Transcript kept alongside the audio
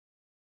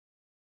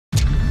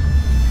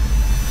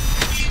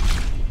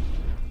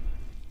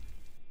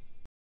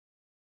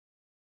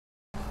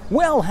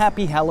Well,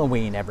 happy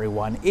Halloween,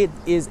 everyone. It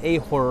is a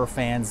horror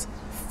fan's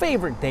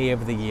favorite day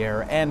of the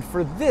year, and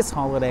for this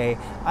holiday,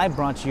 I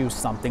brought you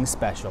something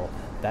special.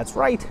 That's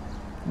right,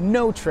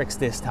 no tricks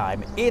this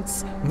time.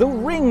 It's the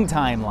Ring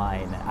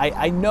timeline.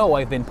 I know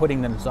I've been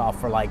putting this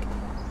off for like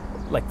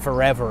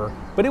forever,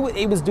 but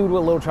it was due to a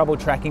little trouble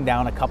tracking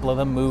down a couple of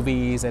the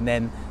movies and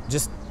then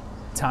just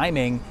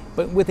timing.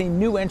 But with a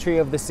new entry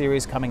of the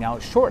series coming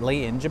out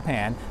shortly in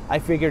Japan, I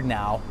figured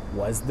now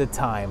was the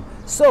time.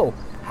 So,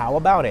 how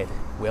about it?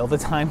 Will the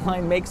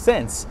timeline make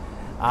sense?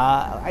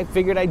 I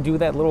figured I'd do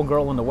that little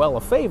girl in the well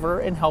a favor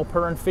and help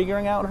her in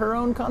figuring out her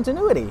own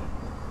continuity.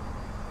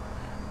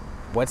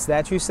 What's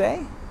that you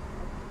say?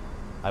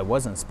 I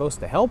wasn't supposed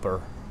to help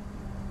her.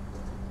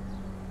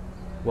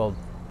 Well,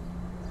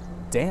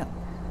 damn.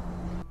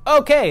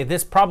 Okay,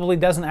 this probably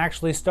doesn't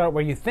actually start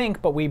where you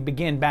think, but we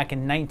begin back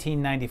in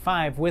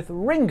 1995 with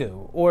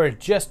Ringu, or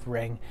just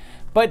Ring,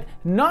 but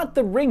not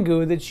the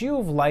Ringu that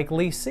you've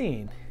likely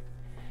seen.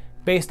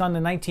 Based on the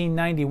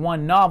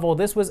 1991 novel,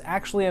 this was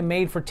actually a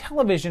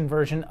made-for-television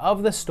version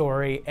of the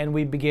story, and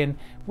we begin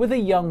with a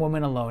young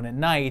woman alone at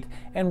night,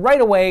 and right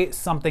away,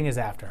 something is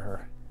after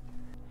her.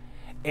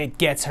 It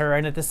gets her,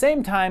 and at the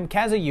same time,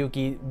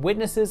 Kazuyuki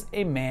witnesses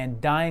a man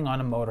dying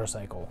on a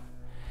motorcycle.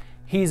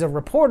 He's a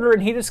reporter,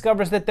 and he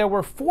discovers that there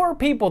were 4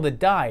 people that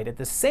died at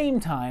the same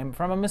time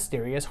from a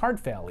mysterious heart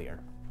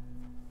failure.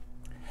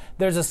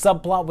 There's a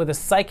subplot with a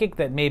psychic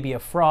that may be a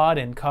fraud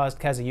and caused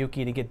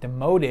Kazuyuki to get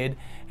demoted,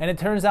 and it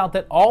turns out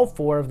that all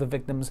 4 of the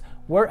victims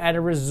were at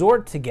a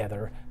resort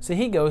together, so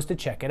he goes to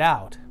check it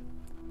out.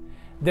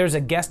 There's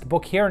a guest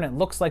book here, and it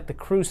looks like the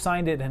crew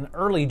signed it in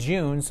early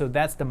June, so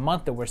that's the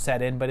month that we're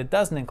set in, but it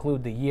doesn't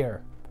include the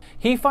year.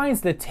 He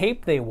finds the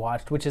tape they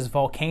watched, which is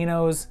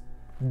volcanoes,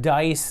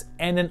 dice,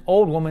 and an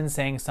old woman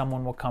saying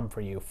someone will come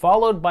for you,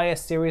 followed by a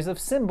series of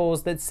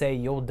symbols that say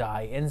you'll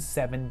die in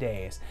 7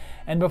 days.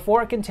 And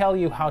before it can tell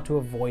you how to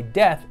avoid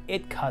death,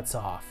 it cuts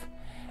off.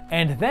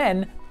 And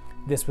then,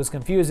 this was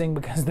confusing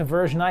because the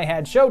version I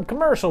had showed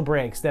commercial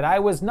breaks that I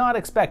was not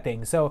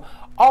expecting, so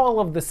all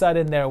of the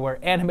sudden there were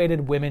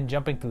animated women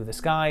jumping through the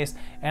skies,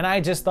 and I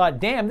just thought,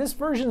 damn, this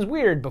version's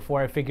weird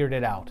before I figured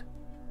it out.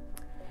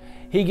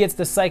 He gets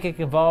the psychic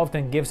involved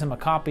and gives him a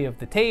copy of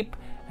the tape,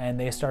 and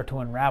they start to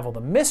unravel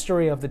the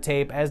mystery of the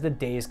tape as the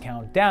days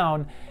count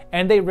down,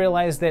 and they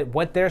realize that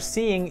what they're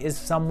seeing is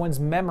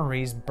someone's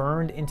memories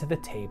burned into the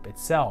tape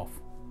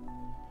itself.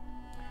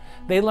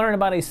 They learn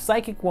about a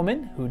psychic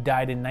woman who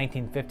died in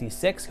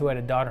 1956 who had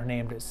a daughter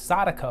named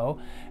Sadako,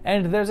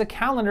 and there's a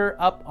calendar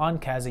up on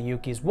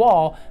Kazuyuki's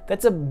wall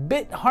that's a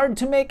bit hard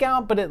to make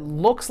out, but it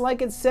looks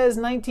like it says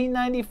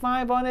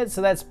 1995 on it,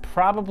 so that's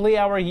probably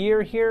our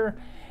year here,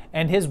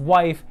 and his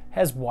wife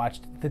has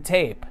watched the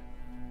tape.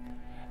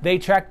 They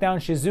track down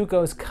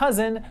Shizuko's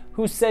cousin,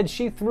 who said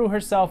she threw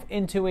herself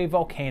into a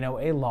volcano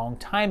a long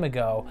time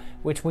ago,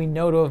 which we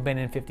know to have been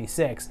in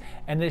 '56,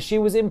 and that she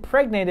was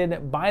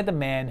impregnated by the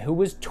man who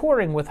was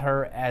touring with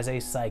her as a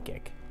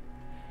psychic.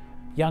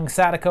 Young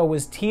Sadako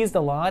was teased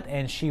a lot,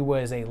 and she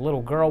was a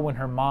little girl when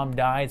her mom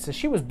died, so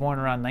she was born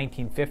around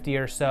 1950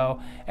 or so,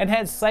 and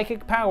had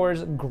psychic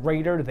powers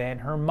greater than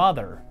her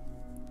mother.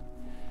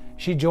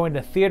 She joined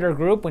a theater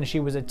group when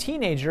she was a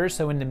teenager,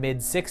 so in the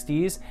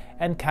mid-60s,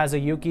 and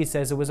Kazuyuki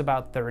says it was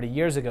about 30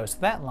 years ago, so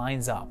that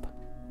lines up.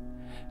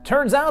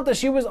 Turns out that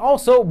she was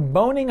also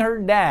boning her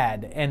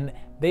dad, and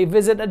they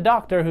visit a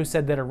doctor who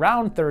said that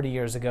around 30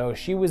 years ago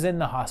she was in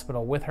the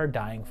hospital with her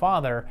dying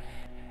father,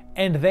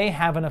 and they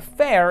have an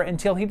affair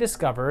until he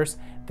discovers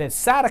that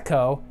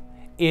Sadako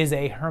is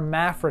a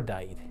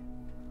hermaphrodite.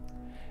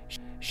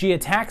 She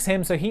attacks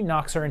him, so he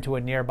knocks her into a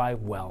nearby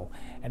well,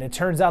 and it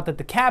turns out that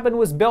the cabin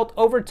was built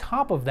over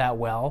top of that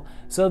well,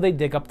 so they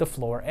dig up the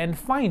floor and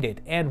find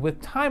it, and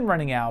with time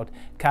running out,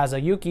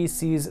 Kazuyuki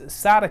sees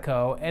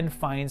Sadako and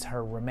finds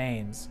her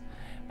remains.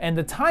 And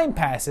the time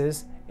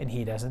passes, and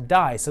he doesn't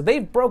die, so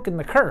they've broken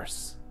the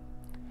curse.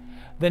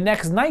 The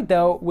next night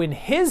though, when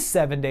his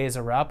 7 days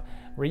are up,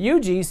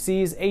 Ryuji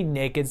sees a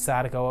naked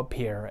Sadako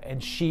appear,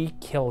 and she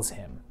kills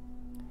him.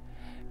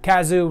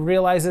 Kazu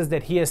realizes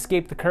that he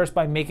escaped the curse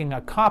by making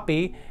a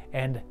copy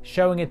and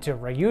showing it to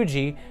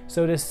Ryuji,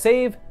 so to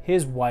save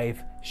his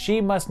wife, she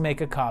must make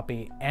a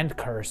copy and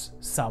curse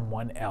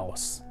someone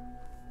else.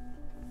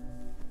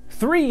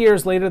 3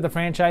 years later, the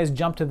franchise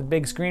jumped to the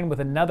big screen with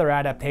another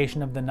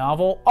adaptation of the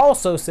novel,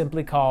 also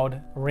simply called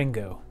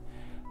Ringu.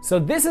 So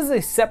this is a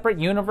separate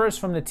universe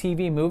from the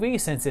TV movie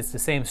since it's the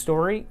same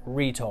story,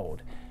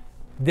 retold.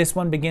 This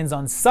one begins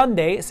on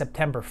Sunday,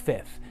 September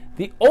 5th.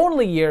 The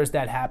only years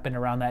that happen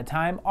around that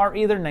time are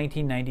either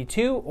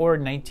 1992 or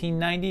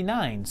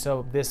 1999,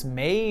 so this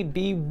may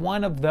be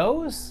one of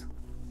those?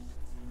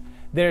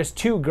 There's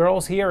 2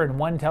 girls here, and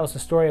one tells the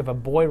story of a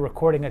boy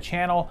recording a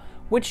channel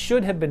which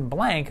should have been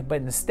blank,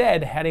 but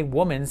instead had a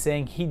woman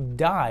saying he'd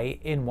die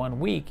in 1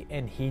 week,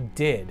 and he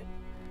did.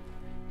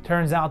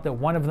 Turns out that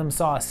one of them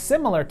saw a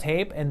similar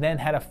tape and then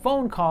had a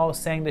phone call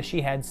saying that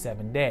she had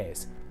 7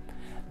 days.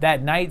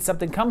 That night,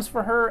 something comes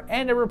for her,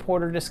 and a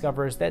reporter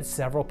discovers that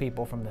several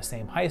people from the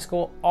same high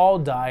school all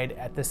died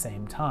at the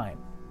same time.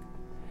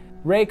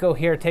 Reiko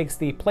here takes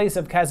the place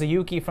of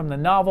Kazuyuki from the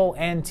novel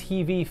and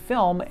TV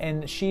film,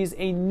 and she's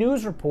a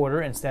news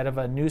reporter instead of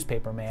a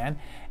newspaper man,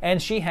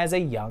 and she has a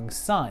young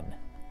son.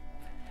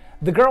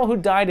 The girl who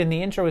died in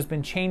the intro has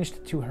been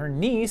changed to her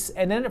niece,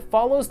 and then it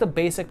follows the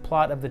basic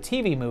plot of the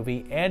TV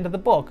movie and the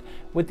book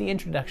with the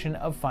introduction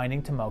of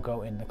finding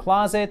Tomoko in the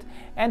closet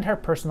and her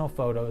personal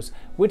photos,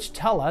 which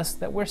tell us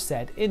that we're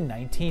set in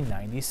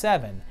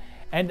 1997.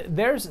 And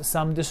there's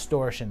some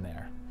distortion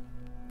there.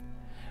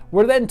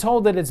 We're then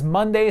told that it's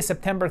Monday,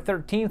 September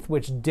 13th,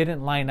 which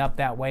didn't line up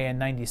that way in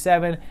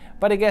 97,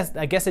 but I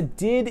guess it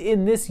did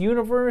in this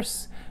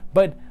universe.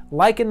 But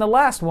like in the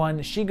last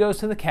one, she goes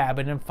to the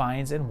cabin and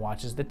finds and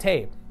watches the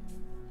tape.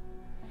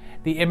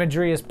 The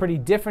imagery is pretty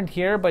different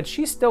here, but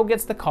she still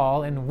gets the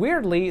call, and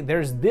weirdly,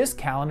 there's this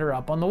calendar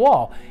up on the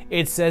wall.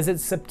 It says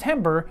it's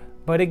September,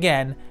 but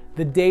again,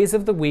 the days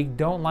of the week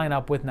don't line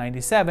up with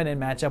 97 and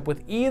match up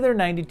with either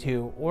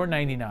 92 or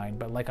 99.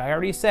 But like I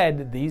already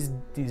said, these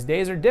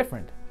days are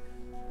different.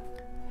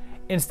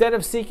 Instead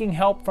of seeking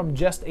help from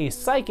just a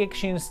psychic,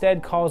 she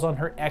instead calls on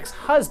her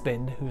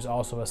ex-husband, who's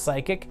also a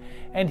psychic,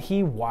 and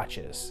he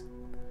watches.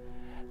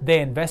 They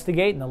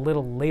investigate, and a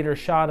little later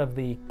shot of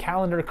the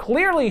calendar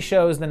clearly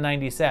shows the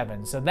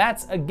 97, so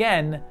that's,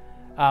 again,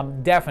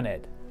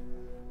 definite.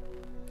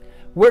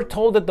 We're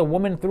told that the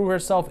woman threw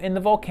herself in the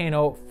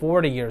volcano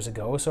 40 years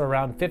ago, so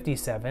around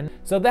 57,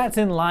 so that's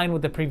in line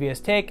with the previous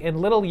take,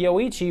 and little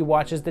Yoichi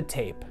watches the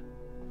tape.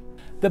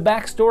 The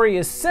backstory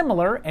is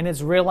similar, and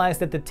it's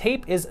realized that the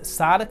tape is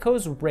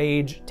Sadako's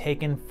rage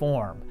taken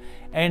form,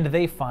 and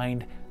they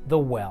find the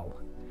well.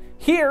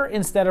 Here,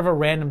 instead of a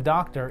random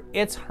doctor,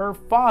 it's her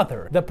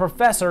father, the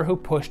professor who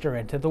pushed her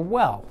into the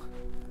well.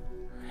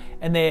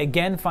 And they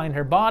again find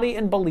her body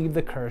and believe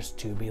the curse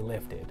to be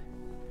lifted.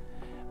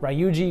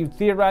 Ryuji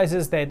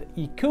theorizes that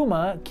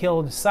Ikuma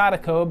killed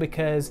Sadako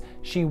because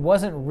she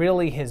wasn't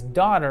really his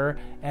daughter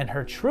and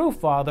her true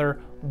father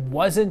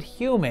wasn't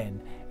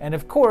human. And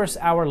of course,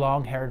 our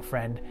long-haired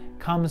friend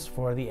comes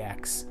for the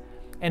ex.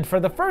 And for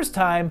the first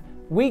time,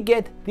 we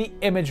get the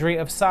imagery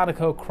of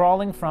Sadako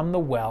crawling from the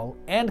well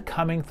and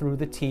coming through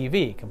the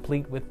TV,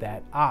 complete with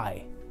that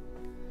eye.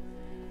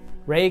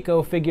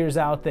 Reiko figures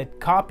out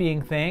that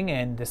copying thing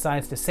and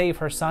decides to save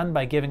her son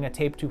by giving a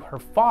tape to her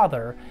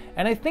father,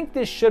 and I think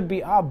this should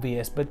be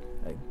obvious, but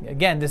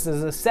again, this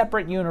is a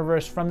separate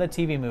universe from the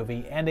TV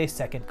movie and a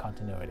second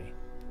continuity.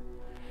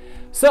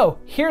 So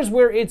here's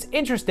where it's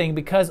interesting,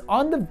 because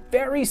on the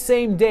very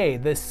same day,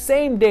 the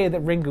same day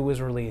that Ringu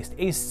was released,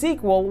 a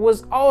sequel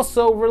was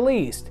also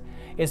released.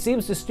 It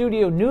seems the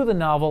studio knew the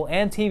novel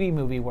and TV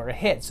movie were a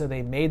hit, so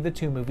they made the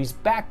two movies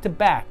back to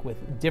back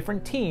with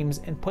different teams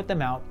and put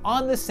them out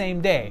on the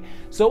same day.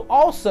 So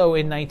also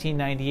in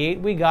 1998,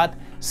 we got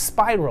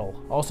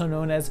Spiral, also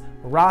known as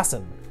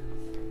Rasen.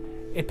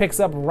 It picks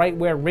up right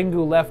where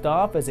Ringu left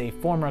off, as a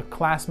former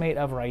classmate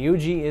of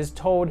Ryuji is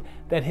told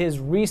that his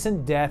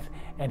recent death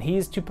and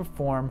he's to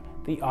perform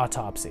the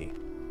autopsy.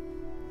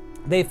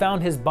 They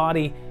found his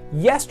body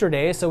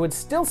yesterday, so it's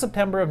still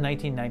September of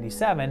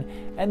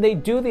 1997, and they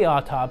do the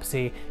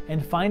autopsy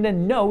and find a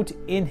note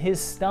in his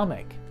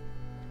stomach.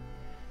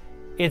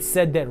 It's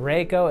said that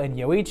Reiko and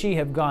Yoichi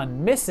have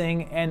gone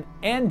missing, and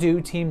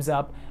Andu teams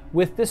up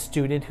with the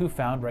student who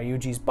found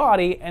Ryuji's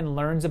body and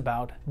learns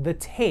about the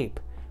tape.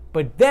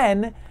 But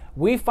then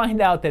we find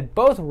out that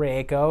both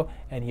Reiko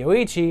and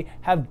Yoichi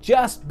have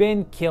just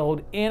been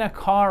killed in a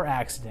car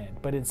accident,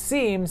 but it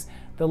seems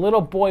the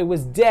little boy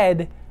was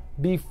dead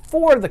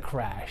before the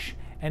crash,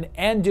 and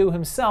Andu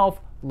himself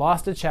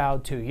lost a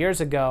child 2 years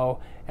ago,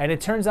 and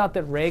it turns out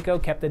that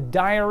Reiko kept a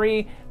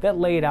diary that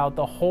laid out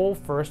the whole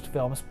first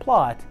film's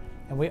plot.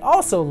 And we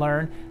also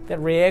learn that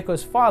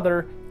Reiko's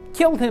father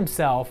killed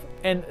himself,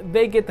 and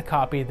they get the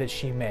copy that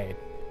she made.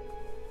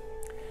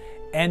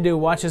 Andu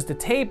watches the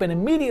tape and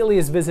immediately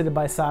is visited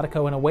by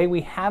Sadako in a way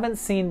we haven't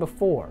seen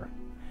before.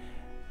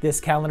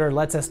 This calendar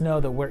lets us know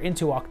that we're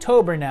into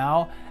October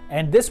now,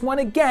 and this one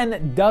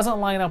again doesn't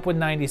line up with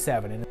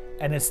 97,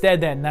 and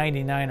instead that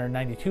 99 or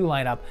 92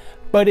 line up,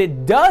 but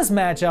it does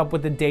match up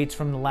with the dates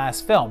from the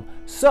last film,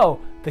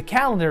 so the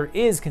calendar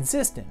is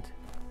consistent.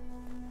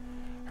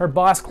 Her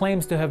boss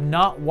claims to have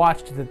not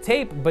watched the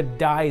tape but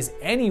dies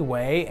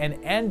anyway, and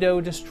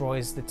Ando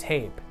destroys the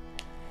tape.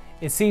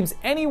 It seems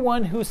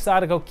anyone who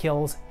Sadako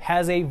kills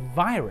has a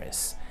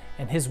virus,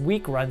 and his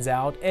week runs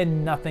out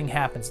and nothing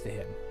happens to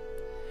him.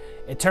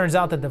 It turns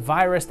out that the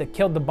virus that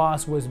killed the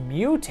boss was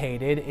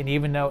mutated, and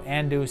even though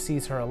Andu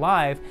sees her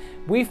alive,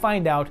 we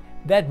find out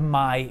that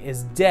Mai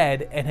is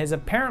dead and has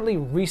apparently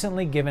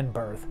recently given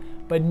birth,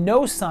 but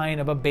no sign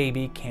of a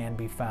baby can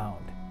be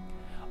found.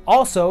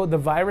 Also, the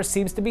virus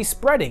seems to be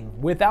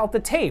spreading without the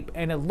tape,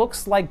 and it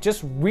looks like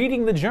just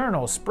reading the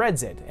journal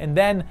spreads it. And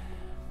then,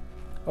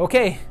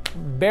 okay,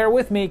 bear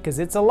with me because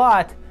it's a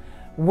lot.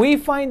 We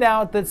find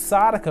out that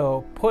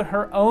Sadako put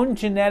her own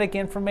genetic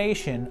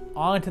information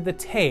onto the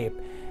tape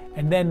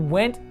and then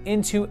went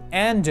into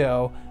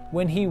Ando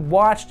when he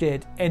watched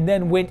it, and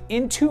then went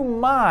into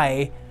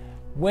Mai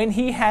when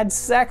he had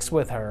sex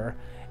with her,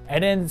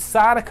 and then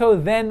Sadako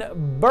then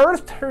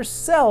birthed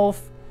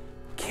herself,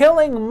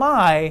 killing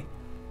Mai,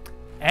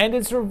 and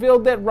it's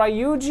revealed that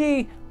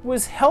Ryuji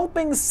was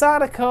helping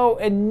Sadako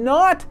and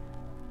not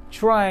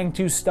trying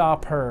to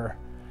stop her.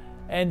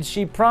 And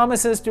she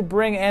promises to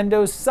bring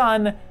Endo's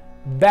son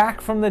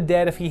back from the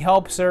dead if he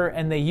helps her,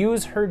 and they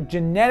use her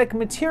genetic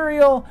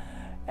material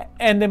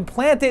and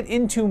implant it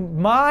into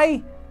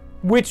Mai,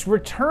 which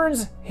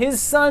returns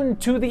his son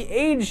to the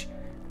age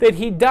that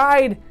he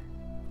died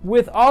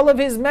with all of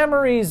his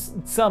memories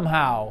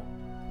somehow.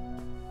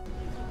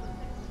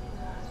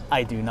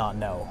 I do not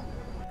know.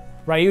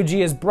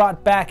 Ryuji is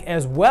brought back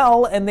as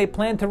well, and they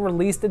plan to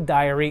release the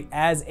diary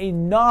as a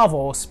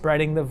novel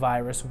spreading the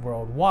virus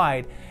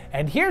worldwide.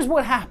 And here's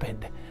what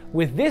happened.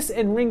 With this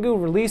and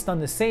Ringu released on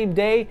the same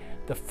day,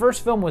 the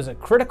first film was a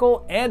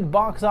critical and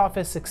box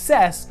office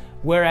success,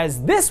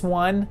 whereas this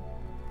one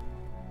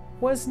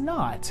was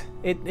not.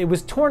 It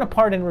was torn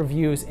apart in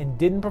reviews and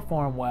didn't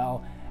perform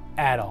well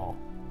at all.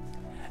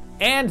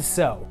 And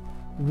so,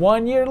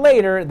 1 year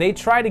later, they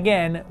tried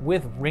again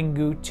with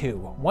Ringu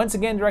 2, once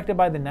again directed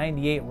by the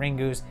 98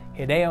 Ringu's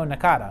Hideo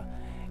Nakata.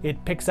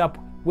 It picks up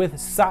with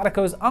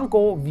Sadako's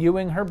uncle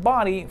viewing her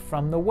body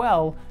from the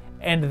well,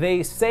 and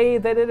they say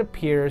that it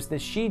appears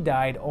that she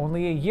died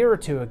only a year or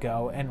two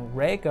ago and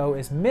Reiko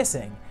is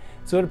missing.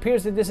 So it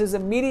appears that this is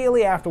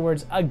immediately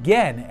afterwards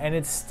again, and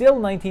it's still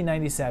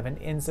 1997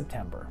 in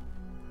September.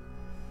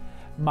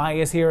 Mai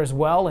is here as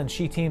well, and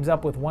she teams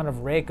up with one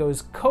of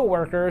Reiko's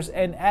co-workers,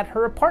 and at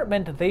her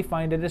apartment they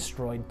find a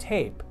destroyed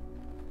tape.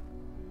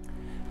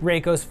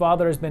 Reiko's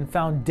father has been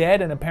found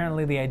dead, and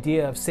apparently the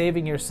idea of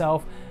saving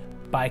yourself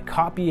by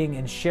copying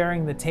and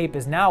sharing the tape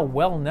is now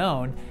well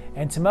known,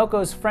 and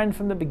Tomoko's friend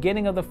from the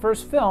beginning of the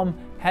first film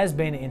has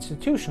been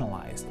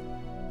institutionalized.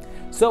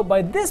 So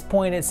by this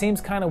point it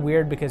seems kind of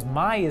weird because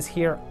Mai is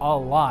here a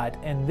lot,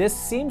 and this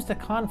seems to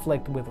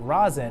conflict with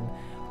Razin,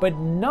 but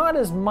not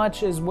as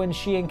much as when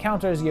she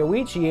encounters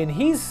Yoichi and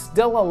he's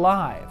still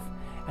alive.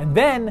 And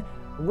then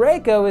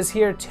Reiko is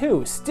here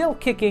too, still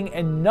kicking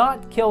and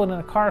not killed in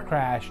a car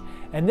crash,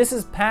 and this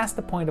is past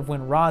the point of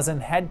when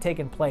Razin had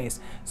taken place,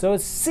 so it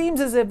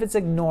seems as if it's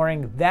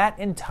ignoring that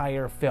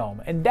entire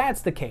film. And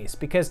that's the case,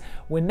 because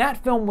when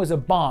that film was a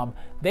bomb,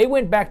 they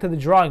went back to the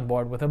drawing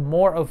board with a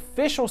more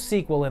official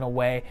sequel in a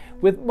way,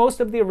 with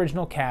most of the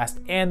original cast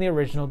and the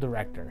original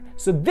director.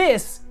 So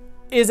this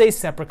is a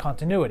separate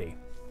continuity.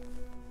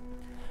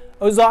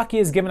 Ozaki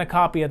is given a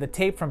copy of the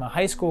tape from a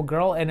high school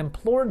girl and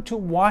implored to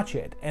watch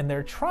it, and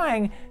they're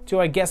trying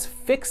to, I guess,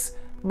 fix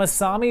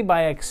Masami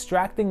by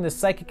extracting the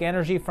psychic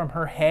energy from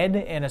her head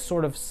in a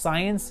sort of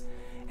science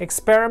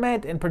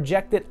experiment and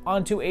project it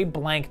onto a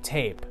blank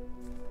tape.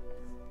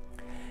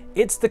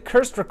 It's the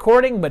cursed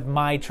recording, but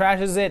Mai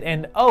trashes it,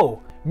 and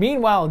oh,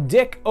 meanwhile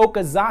Dick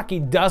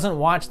Okazaki doesn't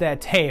watch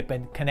that tape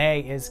and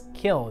Kane is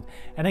killed.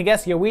 And I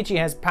guess Yoichi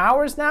has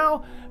powers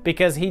now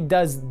because he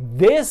does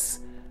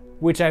this,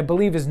 which I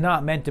believe is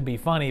not meant to be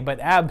funny,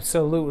 but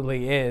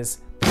absolutely is.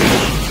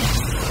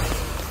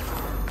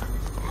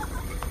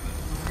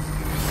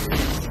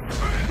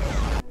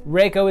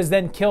 Reiko is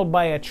then killed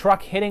by a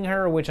truck hitting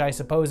her, which I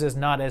suppose is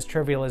not as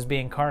trivial as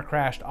being car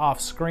crashed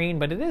off screen,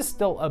 but it is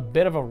still a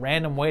bit of a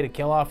random way to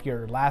kill off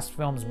your last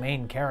film's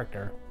main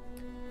character.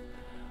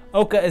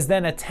 Oka is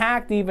then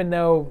attacked even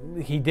though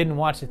he didn't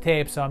watch the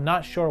tape, so I'm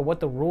not sure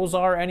what the rules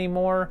are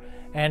anymore,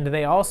 and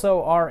they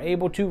also are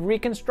able to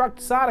reconstruct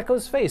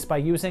Sadako's face by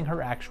using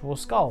her actual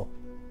skull.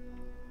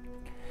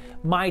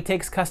 Mai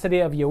takes custody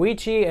of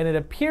Yoichi, and it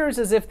appears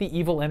as if the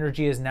evil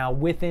energy is now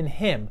within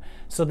him,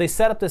 so they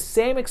set up the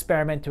same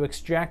experiment to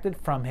extract it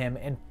from him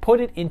and put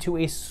it into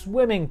a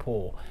swimming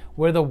pool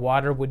where the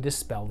water would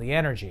dispel the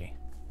energy.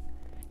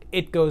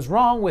 It goes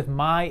wrong with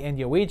Mai and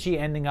Yoichi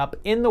ending up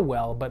in the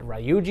well, but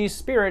Ryuji's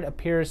spirit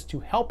appears to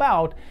help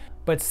out,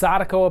 but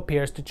Sadako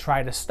appears to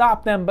try to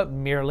stop them but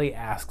merely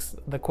asks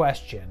the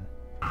question.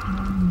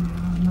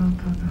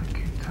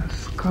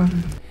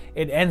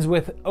 It ends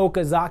with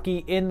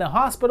Okazaki in the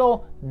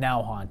hospital,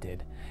 now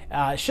haunted.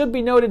 Should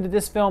be noted that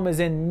this film is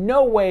in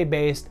no way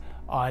based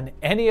on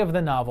any of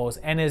the novels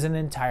and is an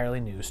entirely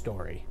new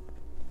story.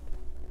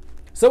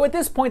 So at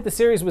this point the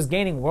series was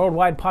gaining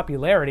worldwide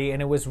popularity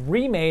and it was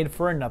remade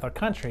for another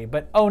country,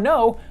 but oh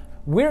no,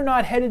 we're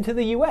not headed to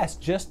the US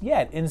just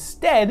yet.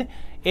 Instead,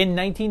 in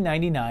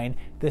 1999,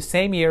 the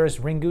same year as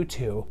Ringu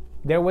 2,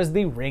 there was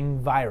the Ring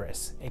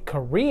Virus, a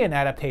Korean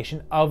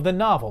adaptation of the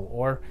novel,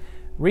 or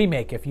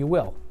remake if you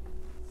will.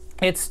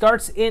 It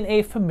starts in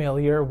a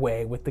familiar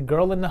way with the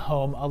girl in the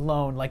home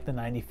alone like the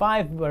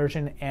 95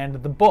 version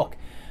and the book,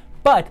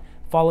 but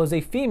follows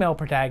a female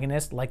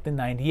protagonist like the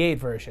 98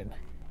 version.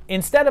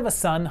 Instead of a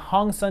son,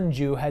 Hong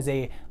Sun-ju has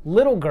a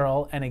little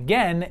girl, and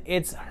again,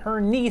 it's her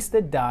niece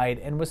that died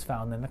and was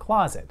found in the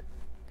closet.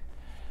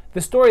 The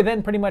story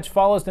then pretty much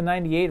follows the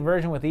 98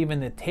 version, with even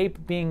the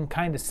tape being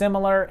kind of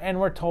similar, and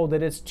we're told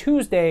that it's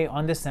Tuesday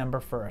on December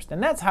 1st.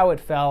 And that's how it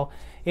fell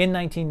in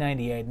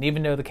 1998, and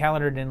even though the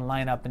calendar didn't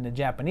line up in the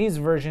Japanese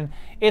version,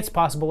 it's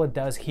possible it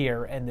does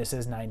here, and this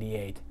is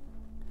 98.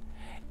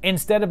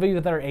 Instead of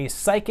either a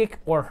psychic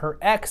or her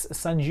ex,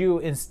 Sun-ju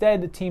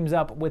instead teams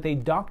up with a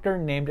doctor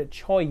named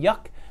Choi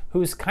Yuk,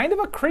 who's kind of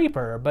a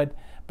creeper, but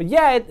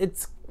yeah,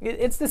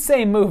 it's the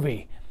same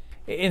movie.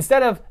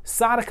 Instead of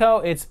Sadako,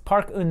 it's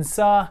Park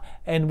Eun-seo,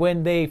 and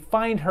when they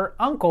find her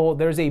uncle,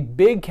 there's a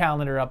big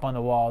calendar up on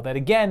the wall that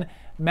again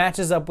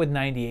matches up with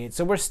 98.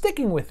 So we're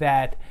sticking with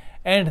that,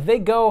 and they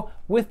go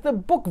with the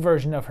book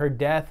version of her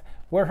death,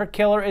 where her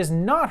killer is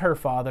not her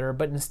father,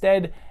 but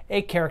instead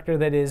a character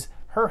that is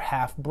her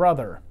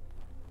half-brother.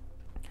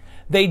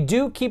 They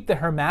do keep the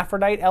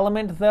hermaphrodite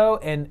element though,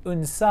 and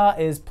Eun-seo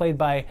is played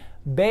by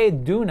Bae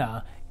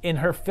Doona in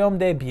her film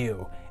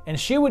debut, and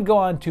she would go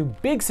on to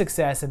big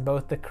success in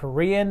both the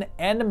Korean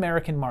and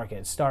American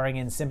markets, starring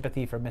in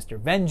Sympathy for Mr.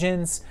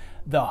 Vengeance,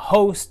 The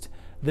Host,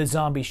 the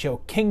zombie show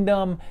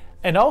Kingdom,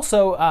 and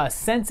also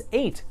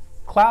Sense8,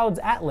 Cloud's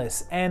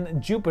Atlas,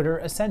 and Jupiter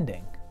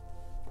Ascending.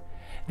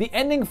 The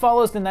ending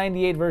follows the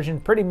 98 version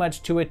pretty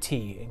much to a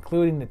T,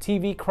 including the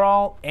TV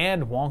crawl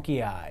and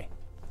wonky eye.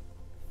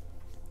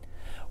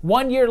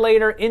 1 year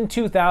later, in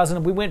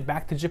 2000, we went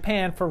back to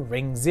Japan for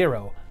Ring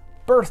Zero,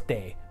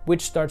 Birthday,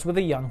 which starts with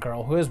a young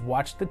girl who has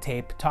watched the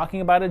tape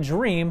talking about a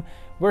dream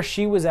where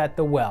she was at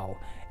the well,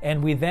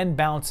 and we then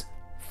bounce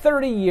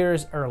 30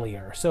 years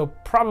earlier, so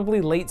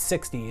probably late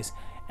 60s,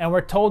 and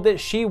we're told that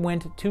she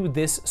went to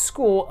this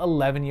school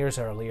 11 years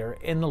earlier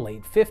in the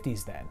late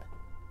 50s then.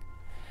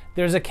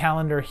 There's a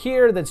calendar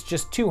here that's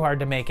just too hard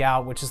to make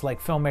out, which is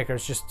like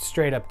filmmakers just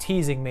straight up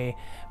teasing me,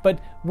 but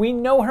we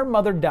know her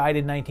mother died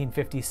in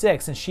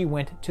 1956 and she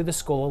went to the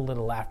school a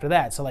little after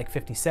that, so like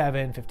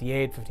 57,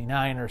 58,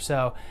 59 or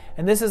so,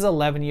 and this is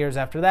 11 years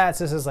after that,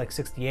 so this is like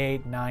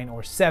 68, 9,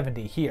 or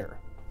 70 here.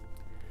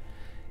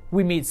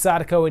 We meet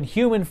Sadako in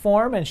human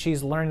form, and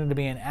she's learning to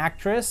be an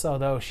actress,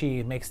 although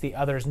she makes the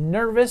others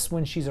nervous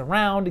when she's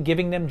around,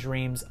 giving them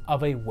dreams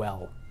of a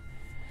well.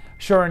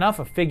 Sure enough,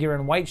 a figure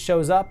in white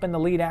shows up and the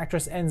lead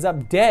actress ends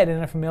up dead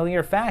in a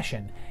familiar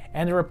fashion,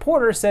 and the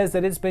reporter says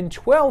that it's been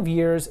 12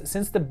 years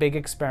since the big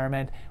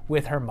experiment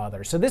with her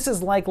mother. So this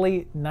is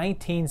likely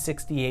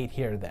 1968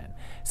 here then,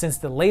 since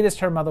the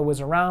latest her mother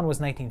was around was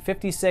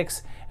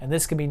 1956, and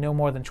this could be no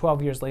more than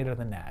 12 years later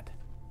than that.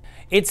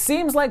 It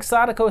seems like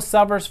Sadako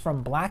suffers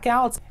from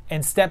blackouts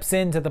and steps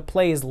into the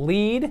play's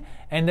lead,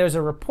 and there's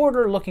a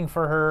reporter looking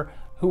for her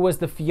who was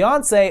the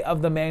fiance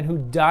of the man who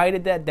died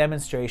at that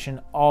demonstration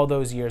all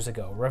those years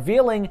ago,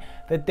 revealing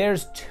that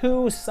there's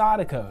two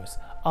Sadakos,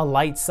 a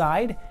light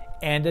side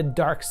and a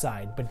dark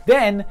side. But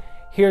then,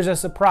 here's a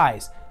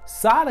surprise.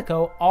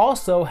 Sadako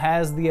also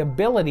has the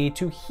ability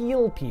to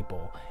heal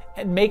people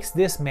and makes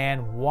this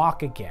man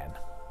walk again.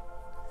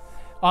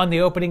 On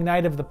the opening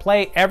night of the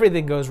play,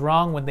 everything goes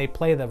wrong when they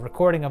play the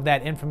recording of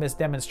that infamous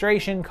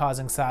demonstration,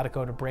 causing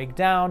Sadako to break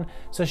down,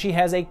 so she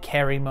has a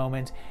Carrie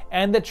moment,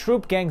 and the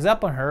troupe gangs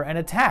up on her and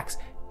attacks,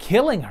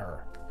 killing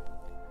her.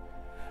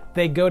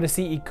 They go to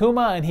see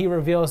Ikuma, and he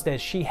reveals that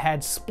she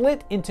had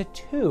split into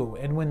two,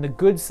 and when the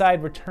good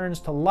side returns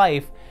to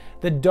life,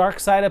 the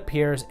dark side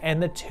appears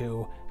and the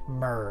two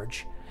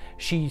merge.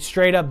 She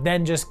straight up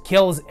then just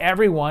kills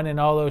everyone, and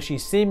although she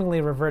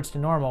seemingly reverts to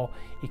normal,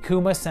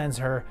 Ikuma sends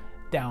her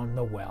down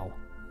the well.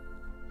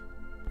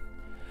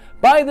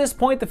 By this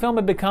point, the film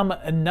had become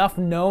enough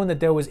known that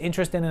there was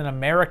interest in an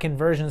American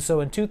version, so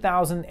in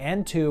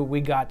 2002 we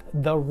got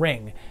The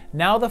Ring,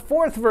 now the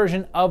fourth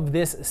version of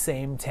this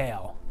same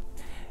tale.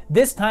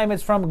 This time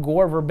it's from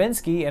Gore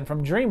Verbinski and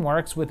from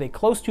DreamWorks with a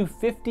close to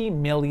 $50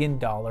 million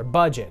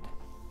budget.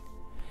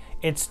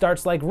 It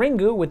starts like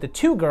Ringu with the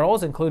two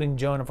girls, including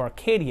Joan of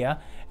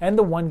Arcadia, and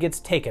the one gets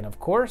taken, of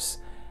course.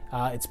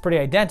 It's pretty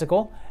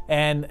identical,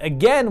 and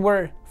again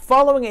we're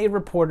following a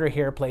reporter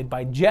here played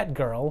by Jet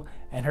Girl,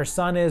 and her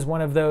son is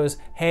one of those,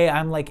 hey,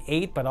 I'm like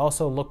 8 but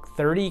also look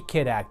 30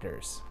 kid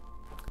actors.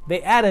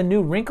 They add a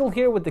new wrinkle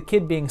here with the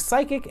kid being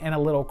psychic and a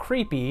little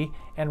creepy,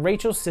 and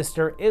Rachel's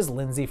sister is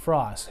Lindsay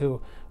Frost,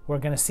 who we're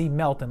going to see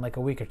melt in like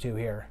a week or two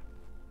here.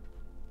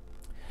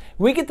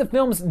 We get the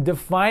film's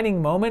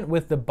defining moment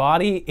with the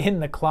body in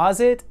the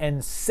closet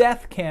and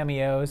Seth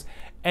cameos,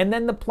 and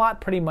then the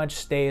plot pretty much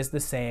stays the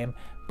same.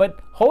 But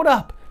hold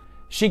up,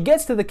 she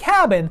gets to the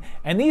cabin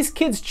and these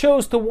kids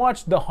chose to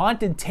watch the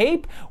haunted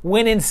tape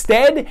when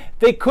instead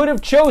they could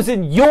have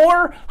chosen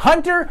your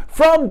Hunter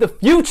from the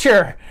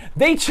future.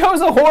 They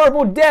chose a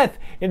horrible death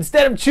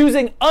instead of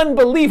choosing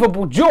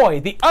unbelievable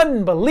joy, the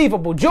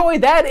unbelievable joy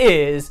that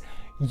is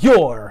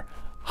your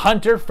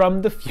Hunter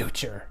from the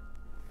future.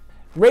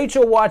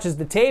 Rachel watches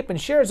the tape and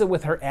shares it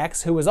with her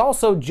ex, who was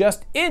also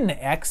just in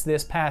X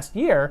this past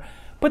year,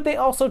 but they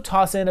also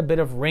toss in a bit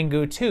of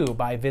Ringu too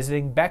by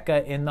visiting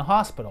Becca in the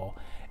hospital,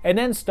 and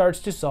then starts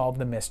to solve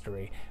the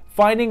mystery,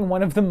 finding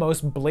one of the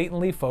most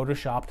blatantly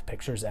photoshopped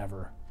pictures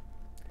ever.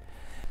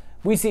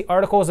 We see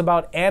articles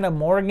about Anna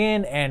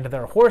Morgan and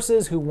their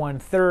horses, who won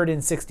 3rd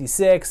in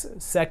 66,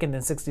 2nd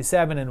in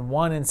 67, and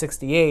 1 in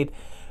 68,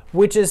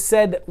 which is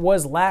said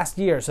was last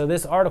year, so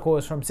this article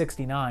is from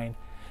 69.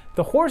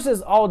 The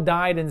horses all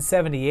died in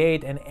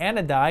 78, and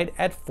Anna died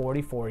at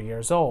 44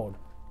 years old.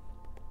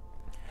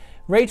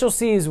 Rachel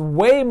sees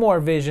way more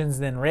visions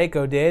than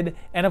Reiko did,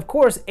 and of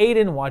course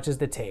Aiden watches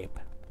the tape.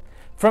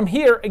 From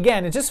here,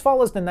 again, it just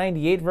follows the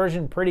 98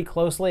 version pretty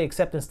closely,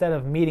 except instead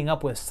of meeting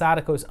up with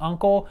Sadako's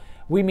uncle,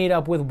 we meet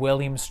up with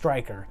William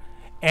Stryker,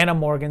 Anna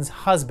Morgan's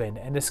husband,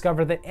 and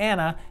discover that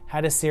Anna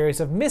had a series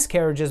of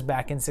miscarriages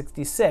back in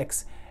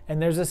 '66, and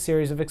there's a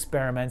series of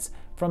experiments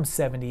from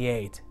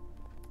 '78.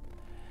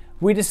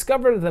 We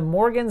discover that the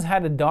Morgans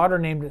had a daughter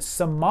named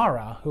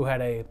Samara, who had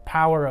a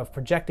power of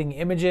projecting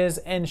images,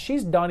 and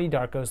she's Donnie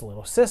Darko's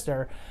little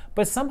sister,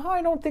 but somehow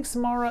I don't think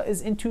Samara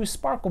is into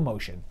sparkle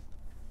motion.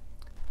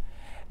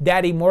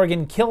 Daddy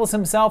Morgan kills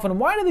himself, and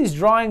why do these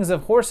drawings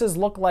of horses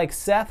look like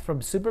Seth from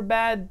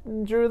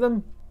Superbad drew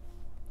them?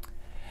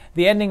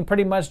 The ending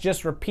pretty much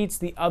just repeats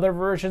the other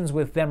versions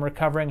with them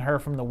recovering her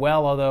from the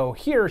well, although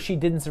here she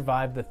didn't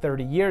survive the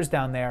 30 years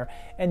down there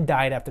and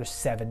died after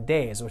 7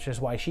 days, which is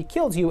why she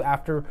kills you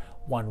after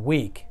 1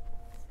 week.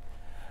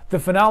 The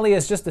finale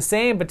is just the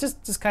same, but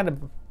just kind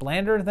of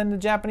blander than the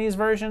Japanese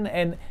version,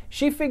 and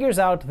she figures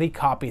out the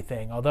copy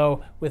thing,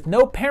 although with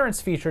no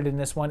parents featured in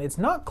this one, it's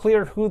not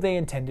clear who they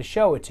intend to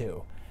show it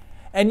to.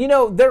 And you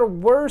know, there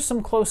were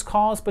some close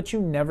calls, but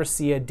you never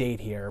see a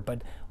date here,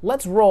 but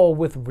let's roll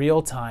with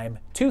Real Time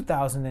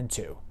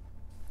 2002.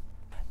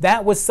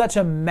 That was such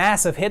a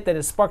massive hit that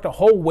it sparked a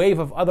whole wave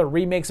of other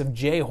remakes of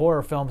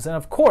J-horror films, and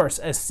of course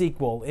a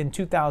sequel in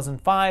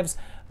 2005's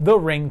The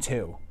Ring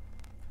 2.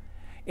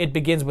 It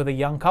begins with a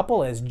young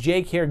couple as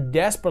Jake here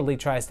desperately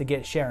tries to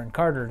get Sharon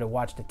Carter to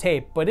watch the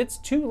tape, but it's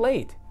too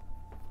late.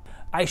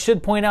 I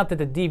should point out that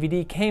the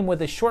DVD came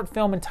with a short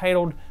film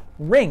entitled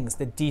Rings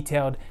that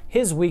detailed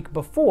his week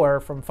before,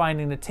 from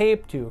finding the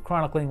tape to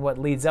chronicling what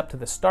leads up to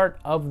the start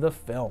of the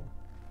film.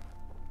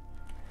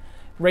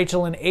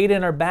 Rachel and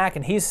Aiden are back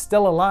and he's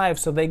still alive,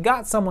 so they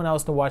got someone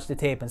else to watch the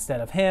tape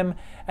instead of him,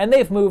 and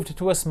they've moved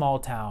to a small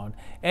town.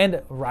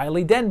 And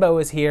Riley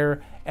Denbo is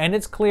here, and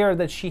it's clear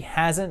that she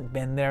hasn't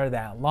been there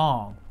that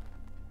long.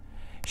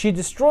 She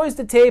destroys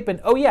the tape,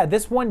 and oh yeah,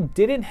 this one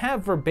didn't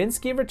have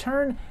Verbinski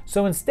return,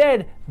 so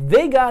instead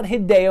they got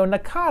Hideo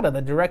Nakata,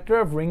 the director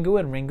of Ringu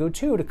and Ringu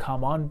 2, to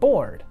come on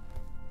board.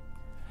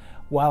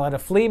 While at a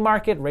flea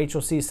market,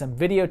 Rachel sees some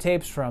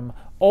videotapes from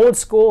Old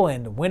School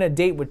and Win a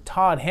Date with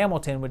Todd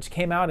Hamilton, which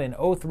came out in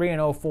 '03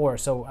 and '04,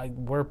 so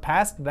we're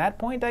past that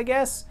point, I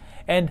guess?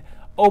 And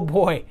oh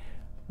boy,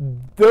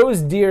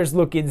 those deers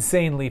look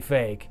insanely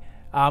fake.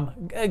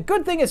 A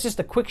good thing it's just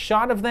a quick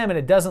shot of them and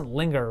it doesn't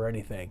linger or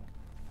anything.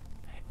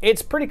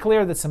 It's pretty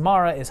clear that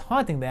Samara is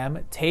haunting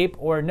them, tape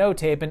or no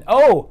tape, and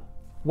oh,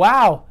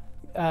 wow,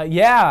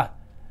 yeah,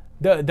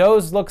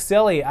 those look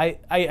silly.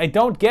 I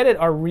don't get it.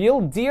 Are real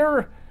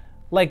deer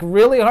like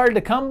really hard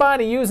to come by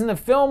to use in the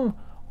film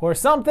or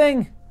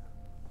something?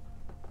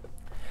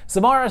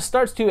 Samara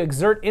starts to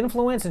exert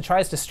influence and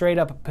tries to straight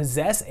up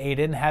possess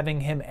Aiden,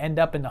 having him end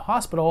up in the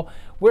hospital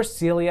where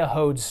Celia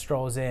Hodes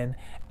strolls in,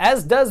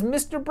 as does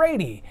Mr.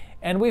 Brady,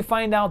 and we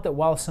find out that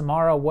while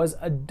Samara was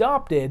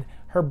adopted,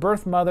 her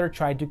birth mother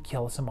tried to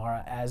kill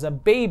Samara as a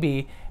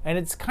baby, and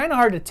it's kind of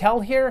hard to tell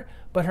here,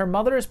 but her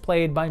mother is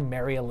played by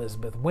Mary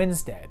Elizabeth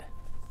Winstead.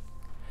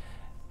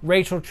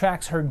 Rachel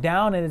tracks her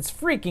down, and it's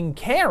freaking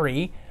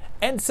Carrie,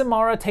 and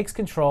Samara takes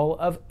control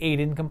of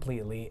Aiden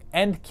completely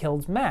and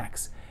kills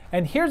Max.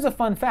 And here's a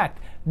fun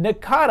fact: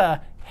 Nakata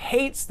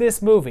hates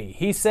this movie.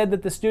 He said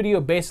that the studio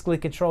basically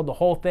controlled the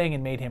whole thing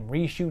and made him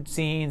reshoot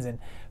scenes and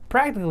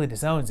practically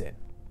disowns it.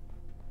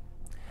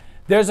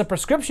 There's a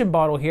prescription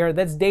bottle here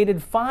that's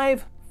dated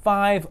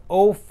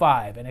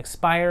 5/5/05 and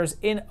expires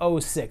in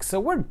 '06, so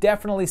we're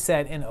definitely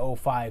set in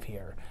 '05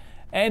 here.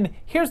 And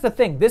here's the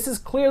thing, this is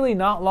clearly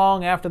not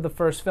long after the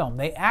first film.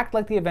 They act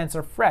like the events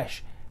are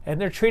fresh, and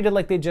they're treated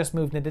like they just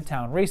moved into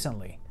town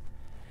recently.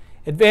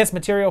 Advanced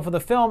material for the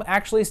film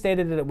actually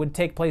stated that it would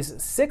take place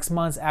 6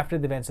 months after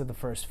the events of the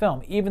first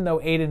film, even though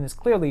Aiden is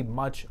clearly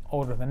much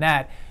older than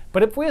that.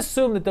 But if we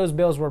assume that those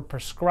bills were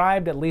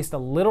prescribed at least a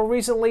little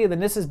recently,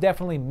 then this is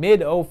definitely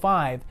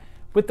mid-05,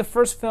 with the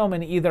first film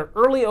in either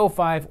early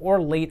 '05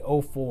 or late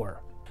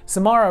 '04.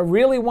 Samara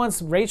really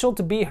wants Rachel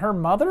to be her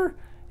mother,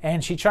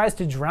 and she tries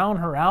to drown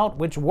her out,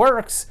 which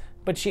works,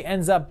 but she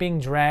ends up being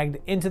dragged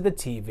into the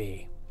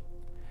TV.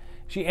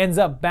 She ends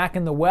up back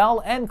in the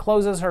well and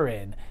closes her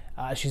in.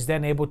 She's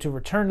then able to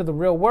return to the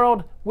real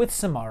world with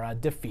Samara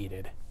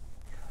defeated.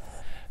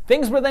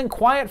 Things were then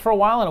quiet for a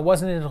while, and it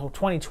wasn't until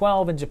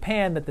 2012 in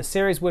Japan that the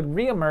series would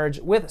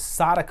reemerge with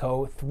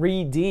Sadako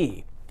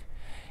 3D.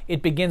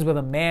 It begins with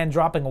a man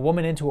dropping a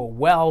woman into a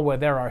well where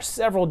there are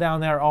several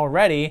down there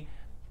already,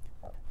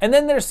 and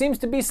then there seems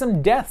to be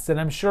some deaths that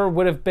I'm sure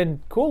would have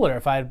been cooler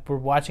if I were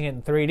watching it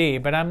in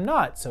 3D, but I'm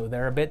not, so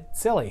they're a bit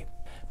silly.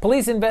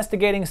 Police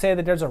investigating say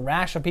that there's a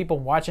rash of people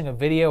watching a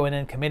video and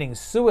then committing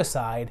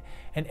suicide,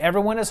 and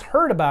everyone has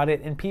heard about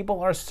it and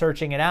people are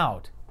searching it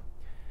out.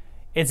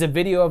 It's a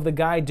video of the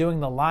guy doing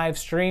the live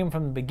stream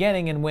from the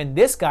beginning, and when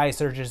this guy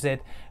searches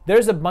it,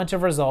 there's a bunch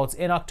of results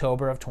in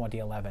October of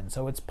 2011,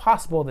 so it's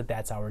possible that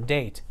that's our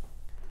date.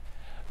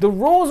 The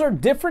rules are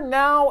different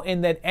now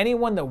in that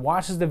anyone that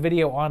watches the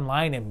video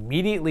online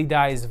immediately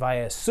dies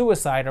via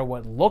suicide or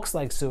what looks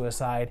like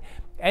suicide,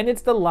 and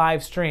it's the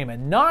live stream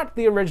and not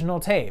the original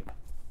tape.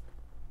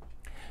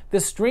 The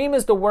stream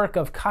is the work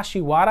of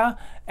Kashiwada,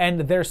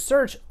 and their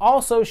search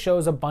also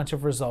shows a bunch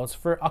of results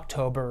for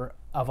October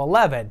of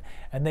 11,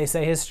 and they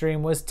say his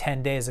stream was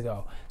 10 days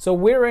ago. So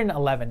we're in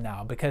 11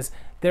 now, because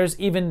there's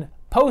even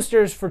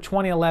posters for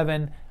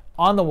 2011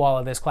 on the wall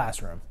of this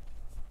classroom.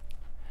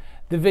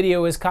 The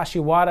video is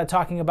Kashiwada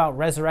talking about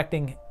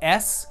resurrecting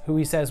S, who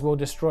he says will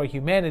destroy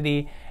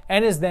humanity,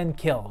 and is then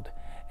killed.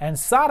 And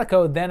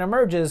Sadako then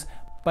emerges,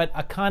 but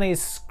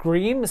Akane's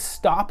scream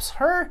stops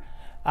her.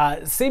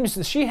 Seems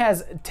that she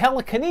has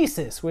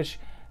telekinesis, which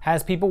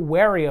has people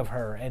wary of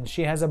her, and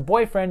she has a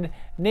boyfriend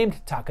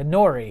named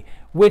Takanori,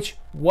 which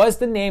was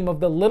the name of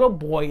the little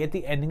boy at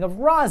the ending of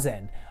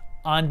Rasen,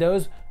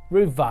 Ando's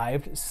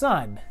revived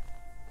son.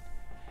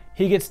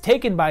 He gets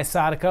taken by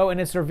Sadako,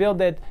 and it's revealed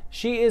that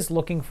she is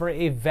looking for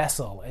a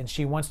vessel, and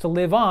she wants to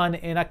live on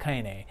in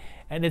Akane.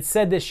 And it's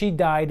said that she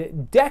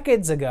died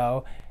decades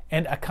ago,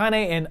 and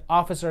Akane and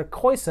Officer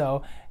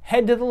Koiso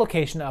head to the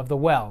location of the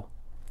well.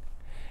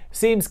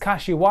 Seems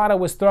Kashiwada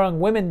was throwing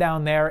women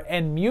down there,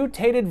 and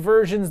mutated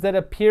versions that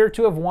appear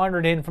to have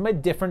wandered in from a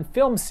different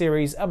film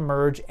series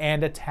emerge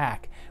and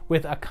attack,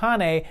 with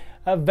Akane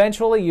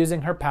eventually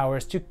using her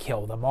powers to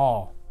kill them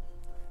all.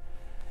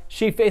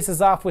 She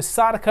faces off with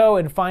Sadako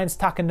and finds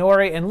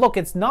Takanori, and look,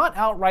 it's not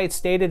outright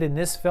stated in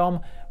this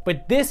film,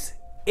 but this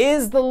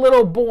is the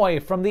little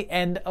boy from the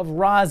end of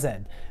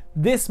Rasen.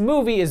 This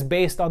movie is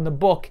based on the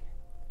book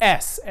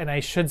S, and I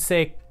should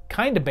say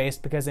kind of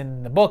based, because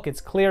in the book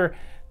it's clear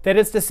that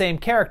it's the same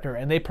character,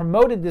 and they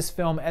promoted this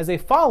film as a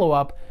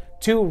follow-up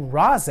to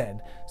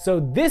Rasen. So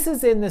this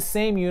is in the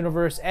same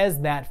universe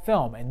as that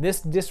film, and this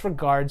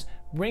disregards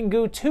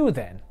Ringu 2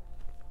 then.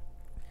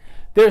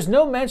 There's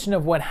no mention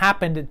of what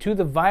happened to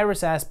the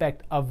virus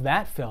aspect of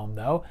that film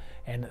though,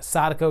 and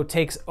Sadako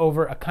takes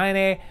over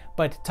Akane,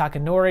 but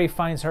Takanori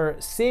finds her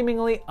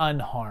seemingly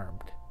unharmed.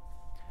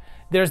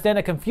 There's then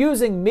a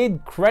confusing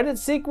mid-credit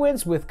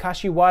sequence with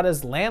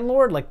Kashiwada's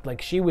landlord,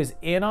 like she was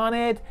in on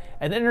it,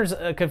 and then there's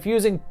a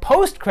confusing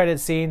post-credit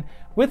scene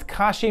with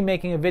Kashi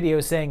making a video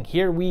saying,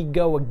 "Here we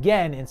go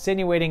again,"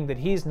 insinuating that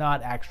he's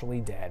not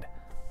actually dead.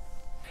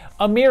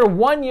 A mere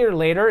 1 year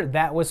later,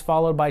 that was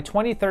followed by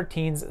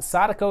 2013's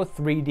Sadako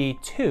 3D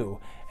 2,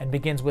 and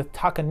begins with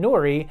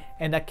Takanori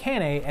and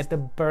Akane at the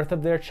birth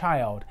of their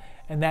child,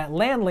 and that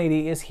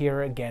landlady is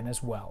here again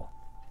as well.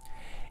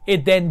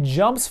 It then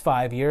jumps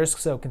 5 years,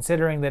 so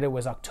considering that it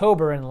was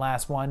October in the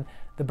last one,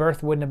 the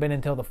birth wouldn't have been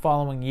until the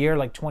following year,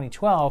 like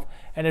 2012,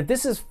 and if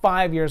this is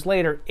 5 years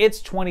later,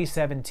 it's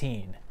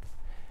 2017.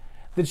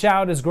 The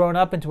child has grown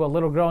up into a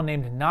little girl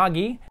named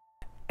Nagi,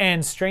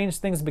 and strange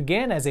things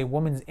begin as a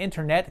woman's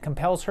internet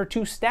compels her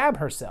to stab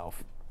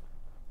herself.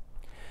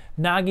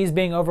 Nagi's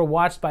being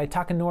overwatched by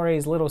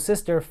Takanori's little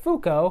sister,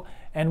 Fuko,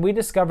 and we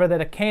discover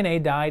that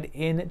Akane died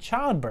in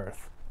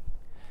childbirth.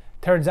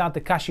 Turns out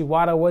that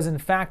Kashiwada was in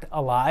fact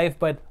alive,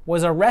 but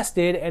was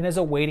arrested and is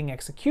awaiting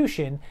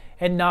execution,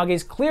 and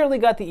Nagi's clearly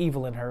got the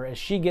evil in her as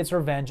she gets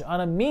revenge on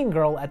a mean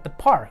girl at the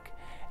park,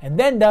 and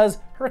then does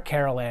her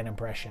Carol Ann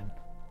impression.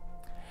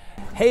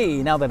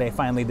 Hey, now that I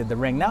finally did the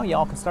ring, now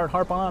y'all can start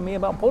harping on me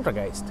about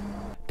Poltergeist.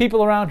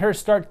 People around her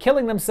start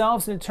killing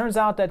themselves, and it turns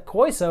out that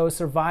Koiso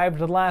survived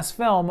the last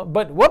film,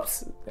 but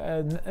whoops,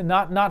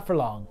 not for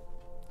long.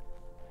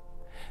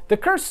 The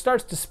curse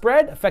starts to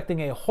spread, affecting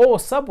a whole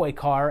subway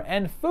car,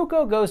 and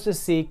Fuko goes to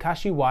see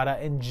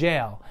Kashiwada in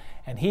jail,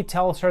 and he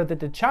tells her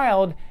that the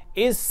child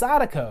is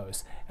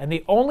Sadako's, and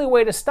the only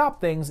way to stop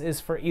things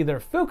is for either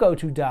Fuko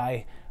to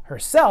die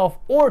herself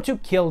or to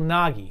kill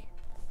Nagi.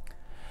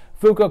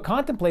 Fuko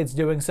contemplates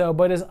doing so,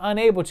 but is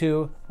unable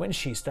to when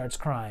she starts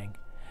crying.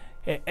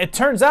 It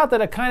turns out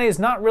that Akane is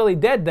not really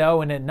dead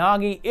though, and that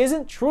Nagi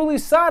isn't truly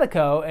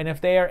Sadako, and if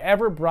they are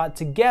ever brought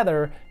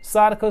together,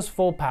 Sadako's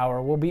full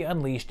power will be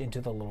unleashed into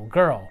the little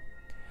girl.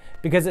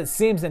 Because it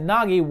seems that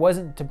Nagi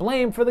wasn't to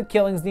blame for the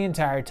killings the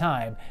entire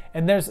time,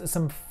 and there's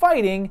some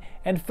fighting,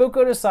 and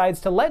Fuko decides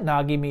to let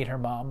Nagi meet her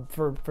mom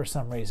for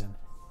some reason.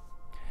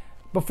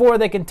 Before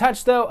they can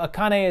touch though,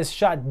 Akane is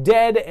shot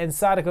dead and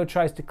Sadako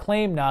tries to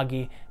claim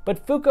Nagi,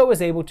 but Fuko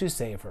is able to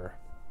save her.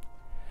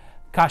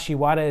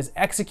 Kashiwada is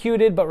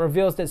executed but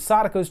reveals that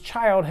Sadako's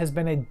child has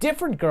been a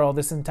different girl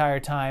this entire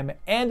time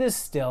and is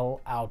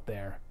still out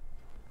there.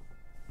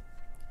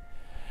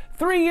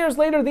 3 years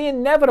later, the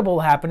inevitable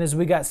happened as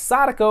we got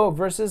Sadako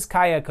vs.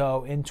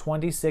 Kayako in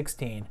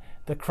 2016,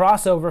 the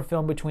crossover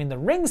film between the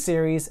Ring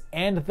series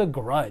and The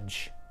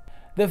Grudge.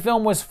 The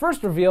film was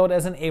first revealed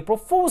as an April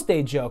Fool's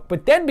Day joke,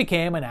 but then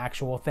became an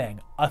actual thing,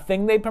 a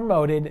thing they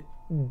promoted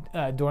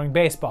during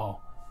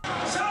baseball.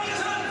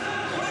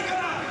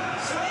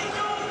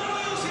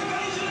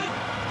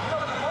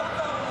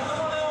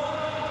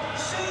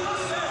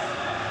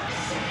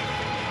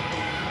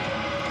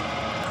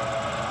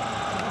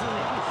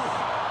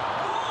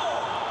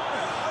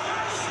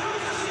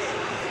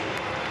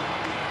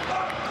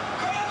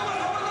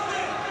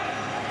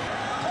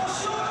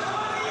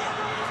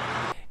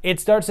 It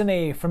starts in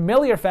a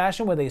familiar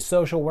fashion with a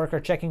social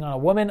worker checking on a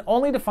woman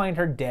only to find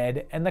her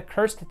dead, and the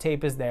cursed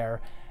tape is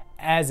there,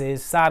 as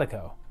is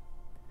Sadako.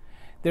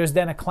 There's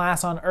then a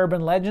class on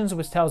urban legends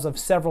which tells of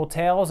several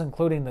tales,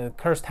 including the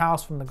cursed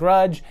house from The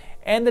Grudge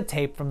and the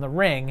tape from The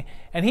Ring,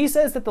 and he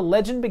says that the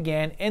legend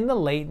began in the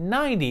late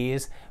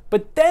 90s,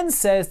 but then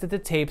says that the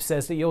tape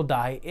says that you'll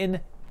die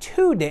in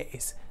 2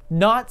 days,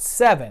 not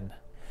 7.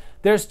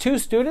 There's 2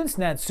 students,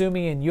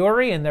 Natsumi and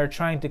Yuri, and they're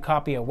trying to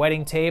copy a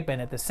wedding tape,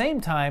 and at the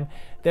same time,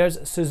 there's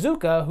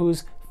Suzuka,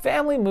 whose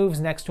family moves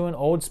next to an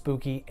old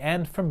spooky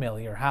and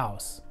familiar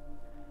house.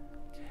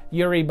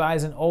 Yuri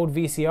buys an old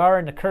VCR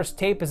and the cursed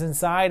tape is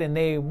inside and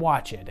they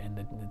watch it, and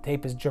the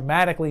tape is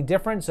dramatically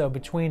different, so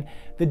between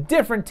the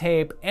different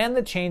tape and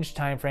the changed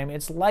time frame,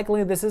 it's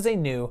likely this is a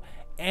new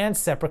and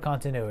separate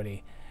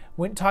continuity.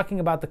 When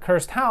talking about the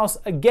cursed house,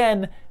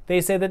 again,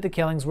 they say that the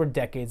killings were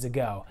decades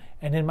ago,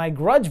 and in my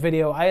Grudge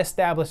video I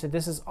established that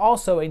this is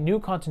also a new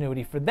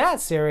continuity for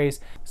that series,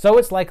 so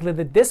it's likely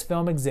that this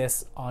film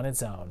exists on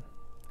its own.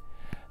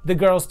 The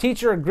girl's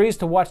teacher agrees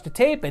to watch the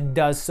tape and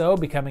does so,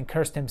 becoming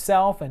cursed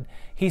himself, and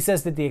he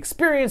says that the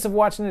experience of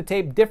watching the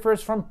tape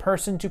differs from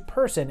person to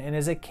person and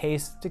is a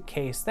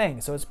case-to-case thing.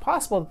 So it's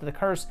possible that the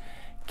curse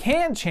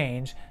can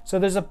change, so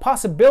there's a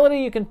possibility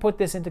you can put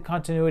this into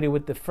continuity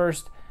with the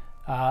first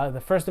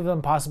of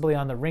them possibly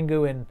on the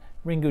Ringu and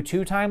Ringu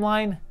 2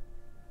 timeline.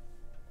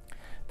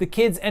 The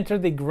kids enter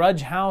the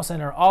Grudge house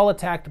and are all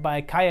attacked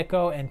by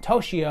Kayako and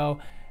Toshio,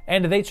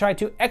 and they try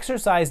to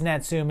exorcise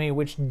Natsumi,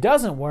 which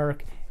doesn't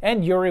work,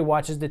 and Yuri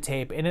watches the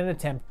tape in an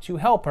attempt to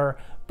help her,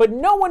 but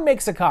no one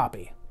makes a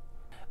copy.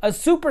 A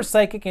super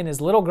psychic and his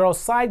little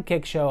girl's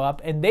sidekick show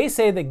up, and they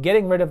say that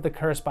getting rid of the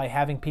curse by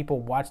having people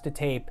watch the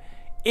tape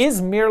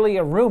is merely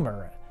a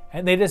rumor,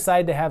 and they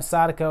decide to have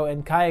Sadako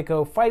and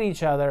Kayako fight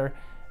each other,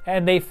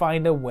 and they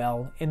find a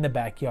well in the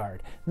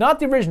backyard. Not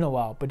the original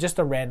well, but just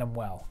a random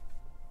well.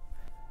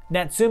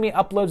 Natsumi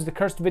uploads the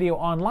cursed video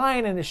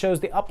online, and it shows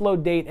the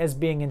upload date as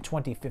being in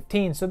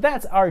 2015, so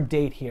that's our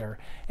date here.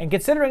 And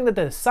considering that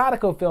the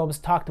Sadako films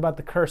talked about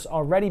the curse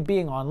already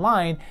being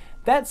online,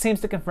 that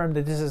seems to confirm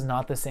that this is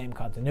not the same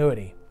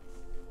continuity.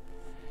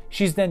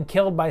 She's then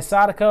killed by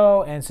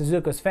Sadako, and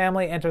Suzuka's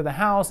family enter the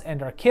house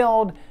and are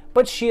killed,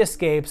 but she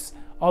escapes,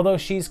 although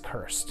she's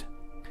cursed.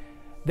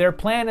 Their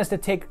plan is to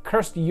take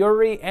cursed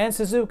Yuri and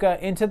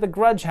Suzuka into the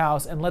Grudge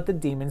house and let the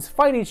demons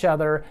fight each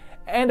other,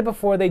 and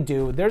before they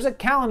do, there's a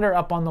calendar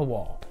up on the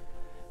wall.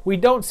 We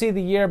don't see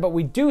the year, but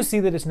we do see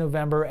that it's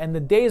November, and the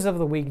days of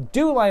the week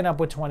do line up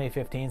with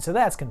 2015, so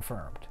that's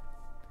confirmed.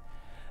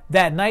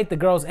 That night, the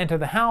girls enter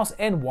the house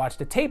and watch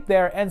the tape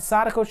there, and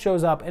Sadako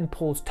shows up and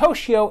pulls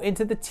Toshio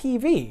into the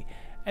TV,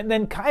 and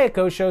then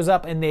Kayako shows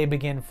up and they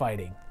begin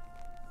fighting.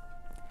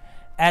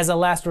 As a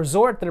last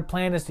resort, their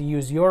plan is to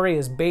use Yuri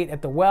as bait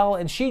at the well,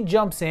 and she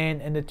jumps in,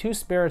 and the 2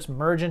 spirits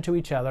merge into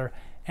each other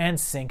and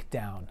sink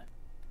down.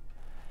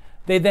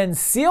 They then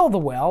seal the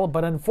well,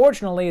 but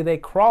unfortunately they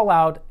crawl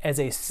out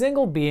as a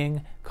single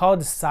being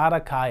called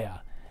Sadakaya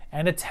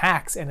and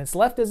attacks, and it's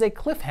left as a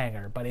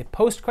cliffhanger, but a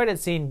post-credit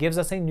scene gives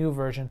us a new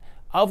version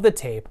of the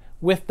tape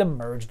with the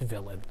merged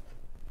villain.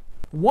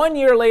 1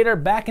 year later,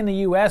 back in the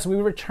US, we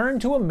return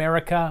to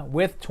America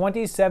with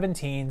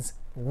 2017's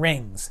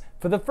Rings,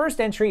 for the first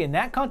entry in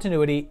that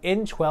continuity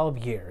in 12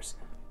 years.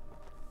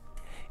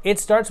 It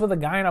starts with a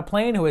guy on a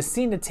plane who has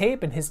seen the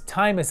tape and his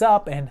time is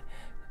up, and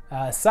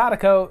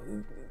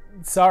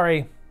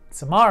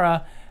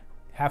Samara,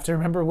 have to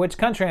remember which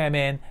country I'm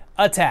in,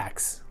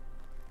 attacks.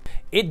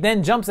 It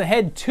then jumps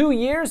ahead 2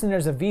 years and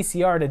there's a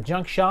VCR at a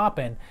junk shop,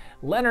 and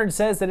Leonard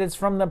says that it's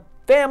from the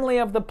family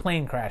of the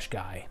plane crash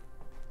guy.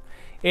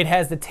 It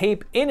has the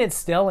tape in it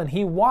still and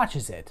he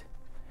watches it.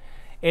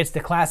 It's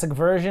the classic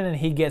version and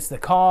he gets the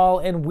call,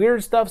 and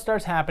weird stuff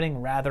starts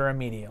happening rather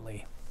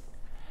immediately.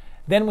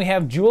 Then we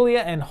have Julia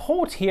and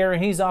Holt here,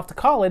 and he's off to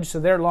college, so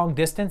they're long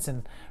distance,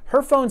 and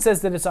her phone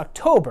says that it's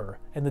October,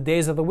 and the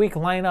days of the week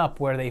line up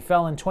where they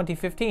fell in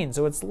 2015,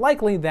 so it's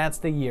likely that's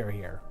the year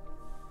here.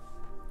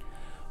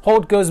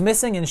 Holt goes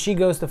missing and she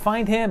goes to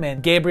find him,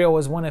 and Gabriel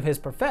was one of his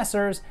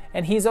professors,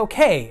 and he's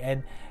okay,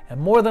 and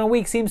more than a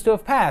week seems to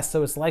have passed,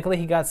 so it's likely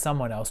he got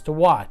someone else to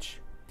watch.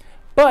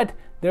 But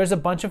there's a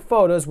bunch of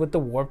photos with the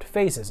warped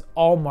faces,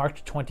 all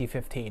marked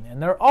 2015,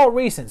 and they're all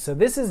recent, so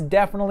this is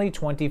definitely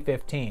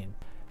 2015.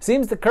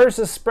 Seems the curse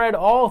is spread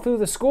all through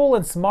the school,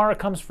 and Samara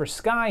comes for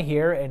Sky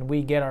here, and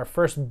we get our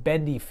first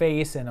bendy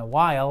face in a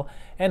while,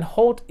 and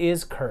Holt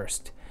is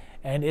cursed.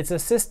 And it's a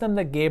system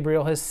that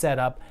Gabriel has set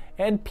up,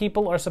 and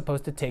people are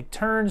supposed to take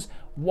turns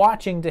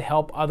watching to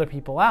help other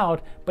people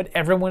out, but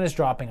everyone is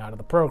dropping out of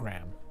the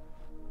program.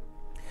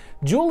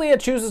 Julia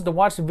chooses to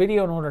watch the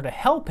video in order to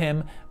help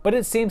him, but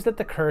it seems that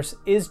the curse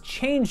is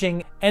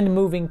changing and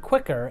moving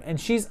quicker,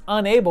 and she's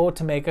unable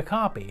to make a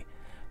copy.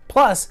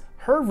 Plus,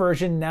 her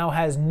version now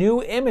has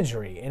new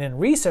imagery, and in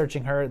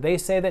researching her, they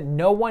say that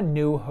no one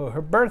knew who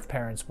her birth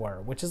parents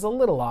were, which is a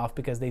little off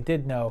because they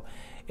did know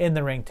in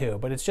The Ring too,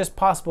 but it's just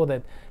possible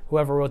that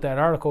whoever wrote that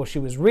article she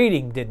was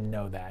reading didn't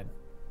know that.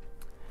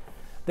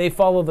 They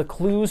follow the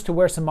clues to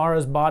where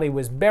Samara's body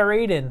was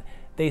buried, and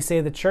they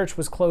say the church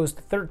was closed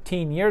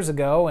 13 years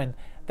ago, and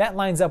that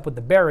lines up with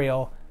the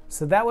burial,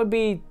 So that would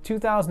be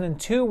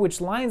 2002, which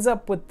lines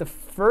up with the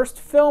first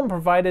film,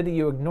 provided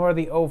you ignore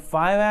the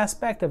 05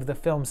 aspect of the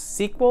film's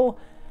sequel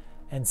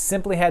and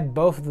simply had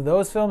both of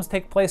those films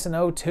take place in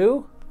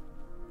 02.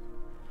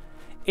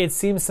 It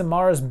seems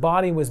Samara's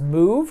body was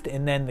moved,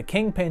 and then the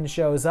Kingpin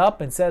shows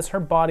up and says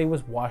her body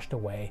was washed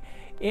away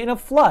in a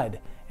flood,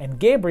 and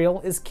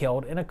Gabriel is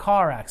killed in a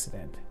car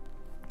accident.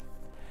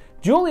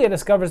 Julia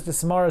discovers that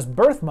Samara's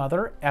birth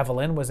mother,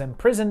 Evelyn, was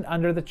imprisoned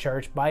under the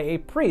church by a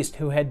priest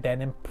who had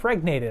then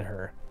impregnated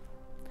her.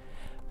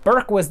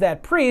 Burke was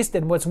that priest,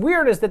 and what's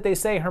weird is that they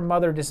say her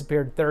mother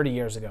disappeared 30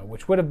 years ago,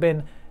 which would have been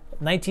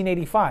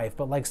 1985,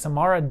 but like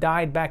Samara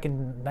died back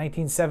in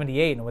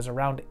 1978 and was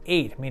around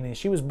 8, meaning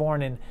she was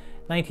born in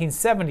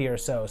 1970 or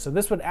so. So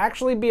this would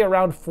actually be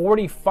around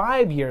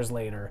 45 years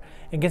later.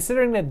 And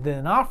considering that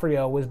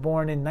D'Onofrio was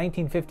born in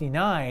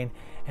 1959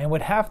 and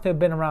would have to have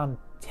been around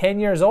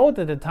 10 years old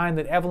at the time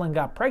that Evelyn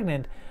got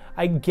pregnant,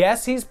 I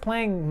guess he's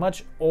playing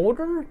much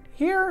older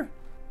here?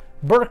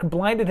 Burke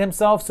blinded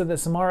himself so that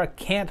Samara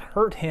can't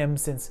hurt him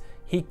since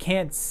he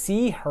can't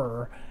see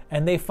her,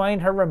 and they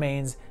find her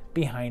remains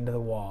behind the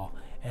wall.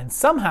 And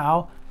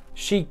somehow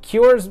she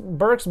cures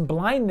Burke's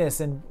blindness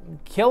and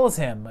kills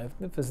him.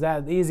 If it's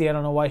that easy, I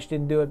don't know why she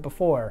didn't do it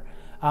before.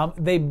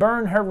 They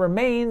burn her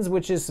remains,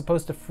 which is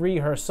supposed to free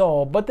her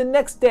soul, but the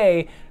next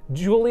day,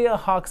 Julia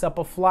hawks up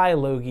a fly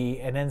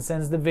loogie and then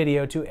sends the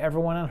video to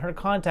everyone on her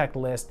contact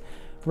list,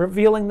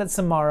 revealing that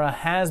Samara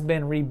has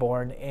been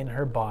reborn in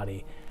her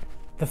body.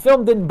 The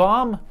film didn't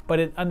bomb, but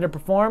it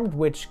underperformed,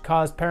 which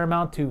caused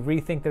Paramount to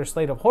rethink their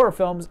slate of horror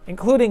films,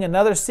 including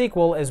another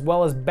sequel as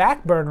well as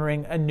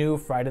backburnering a new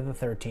Friday the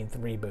 13th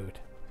reboot.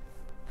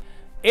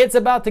 It's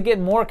about to get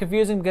more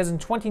confusing because in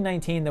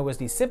 2019 there was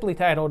the simply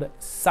titled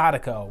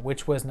Sadako,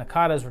 which was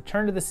Nakata's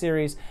return to the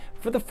series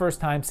for the first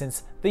time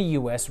since the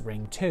US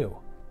Ring 2.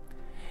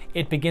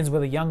 It begins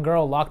with a young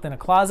girl locked in a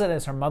closet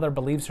as her mother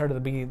believes her to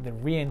be the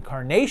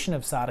reincarnation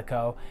of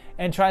Sadako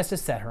and tries to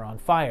set her on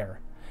fire.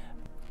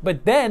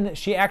 But then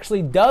she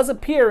actually does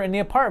appear in the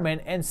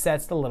apartment and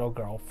sets the little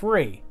girl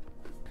free.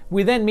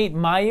 We then meet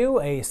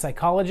Mayu, a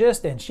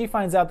psychologist, and she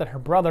finds out that her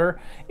brother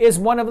is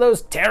one of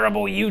those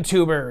terrible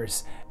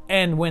YouTubers.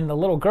 And when the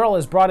little girl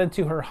is brought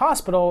into her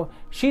hospital,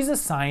 she's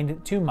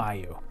assigned to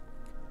Mayu.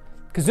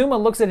 Kazuma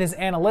looks at his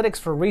analytics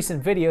for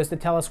recent videos to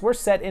tell us we're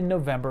set in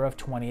November of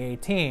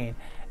 2018,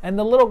 and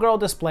the little girl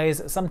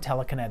displays some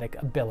telekinetic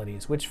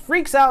abilities, which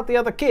freaks out the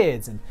other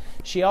kids, and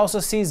she also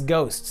sees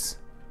ghosts.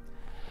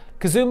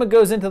 Kazuma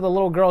goes into the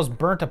little girl's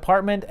burnt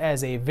apartment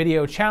as a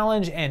video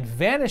challenge and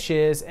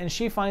vanishes, and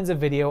she finds a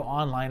video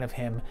online of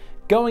him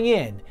going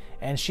in,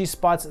 and she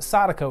spots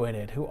Sadako in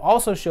it, who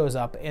also shows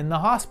up in the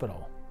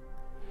hospital.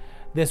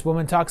 This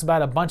woman talks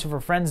about a bunch of her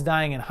friends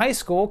dying in high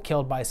school,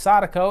 killed by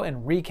Sadako,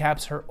 and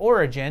recaps her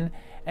origin,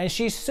 and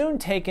she's soon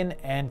taken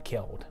and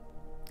killed.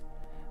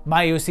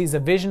 Mayu sees a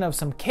vision of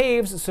some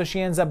caves, so she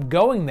ends up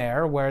going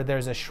there, where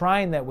there's a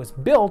shrine that was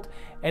built,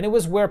 and it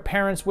was where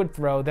parents would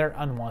throw their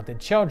unwanted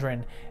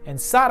children, and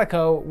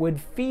Sadako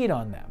would feed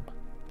on them.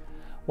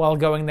 While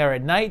going there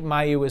at night,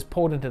 Mayu is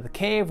pulled into the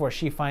cave where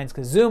she finds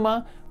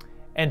Kazuma,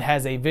 and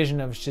has a vision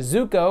of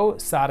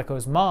Shizuko,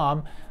 Sadako's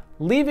mom,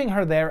 leaving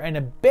her there and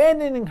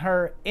abandoning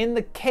her in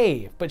the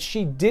cave, but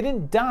she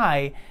didn't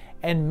die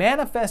and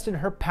manifested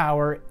her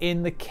power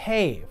in the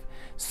cave.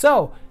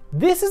 So,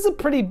 this is a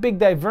pretty big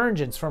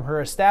divergence from her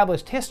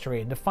established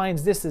history and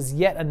defines this as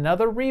yet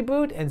another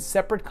reboot and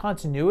separate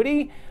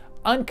continuity,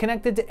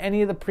 unconnected to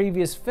any of the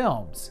previous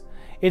films.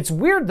 It's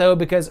weird though,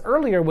 because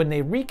earlier when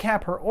they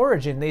recap her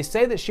origin, they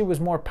say that she was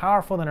more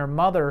powerful than her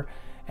mother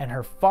and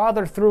her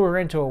father threw her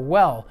into a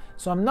well.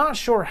 So I'm not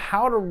sure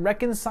how to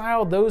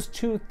reconcile those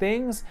two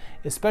things,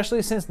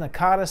 especially since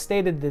Nakata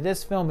stated that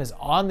this film is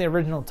on the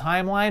original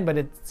timeline, but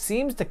it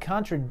seems to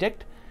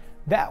contradict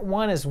that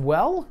one as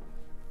well.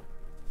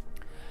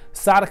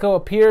 Sadako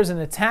appears and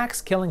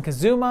attacks, killing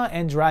Kazuma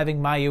and driving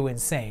Mayu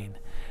insane.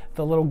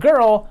 The little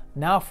girl,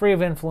 now free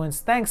of influence,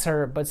 thanks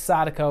her, but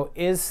Sadako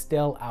is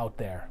still out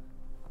there.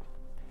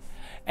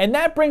 And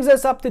that brings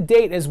us up to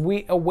date as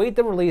we await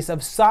the release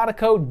of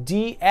Sadako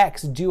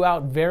DX, due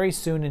out very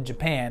soon in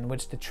Japan,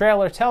 which the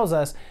trailer tells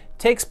us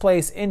takes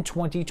place in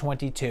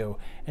 2022.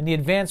 And the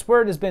advance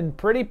word has been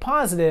pretty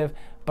positive,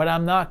 but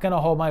I'm not going to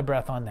hold my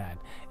breath on that.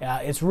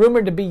 It's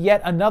rumored to be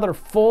yet another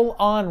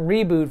full-on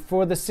reboot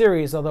for the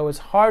series, although it's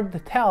hard to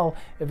tell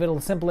if it'll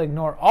simply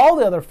ignore all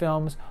the other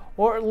films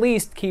or at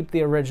least keep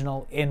the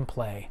original in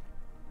play.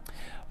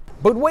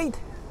 But wait,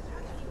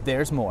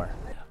 there's more.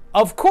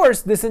 Of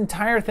course, this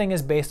entire thing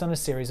is based on a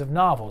series of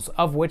novels,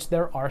 of which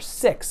there are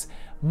 6.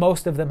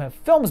 Most of them have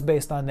films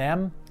based on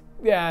them,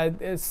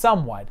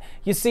 somewhat.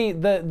 You see,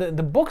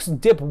 the books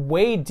dip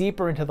way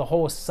deeper into the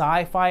whole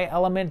sci-fi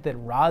element that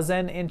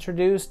Razen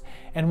introduced,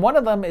 and one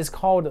of them is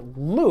called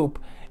Loop,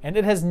 and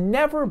it has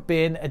never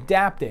been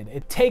adapted.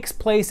 It takes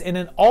place in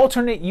an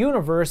alternate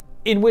universe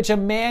in which a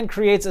man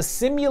creates a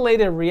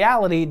simulated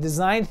reality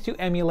designed to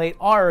emulate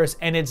ours,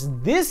 and it's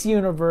this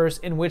universe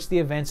in which the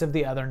events of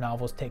the other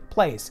novels take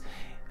place.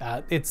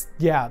 It's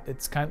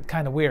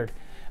kind of weird.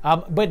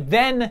 But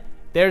then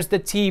There's the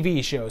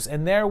TV shows,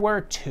 and there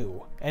were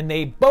 2, and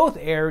they both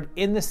aired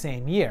in the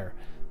same year.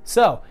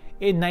 So,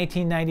 in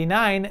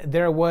 1999,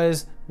 there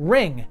was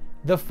Ring,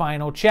 the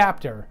final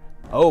chapter.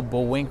 Oh,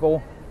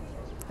 Bullwinkle,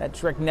 that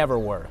trick never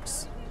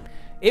works.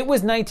 It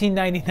was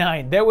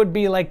 1999. There would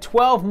be like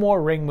 12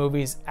 more Ring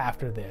movies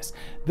after this.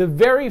 The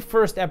very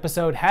first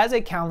episode has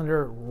a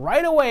calendar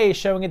right away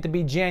showing it to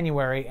be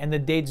January, and the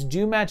dates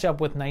do match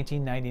up with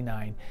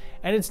 1999.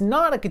 And it's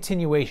not a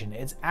continuation,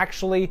 it's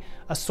actually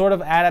a sort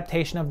of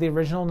adaptation of the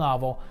original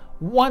novel,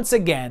 once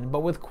again,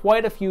 but with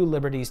quite a few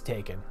liberties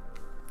taken.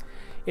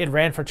 It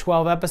ran for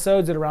 12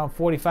 episodes at around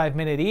 45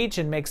 minutes each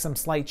and makes some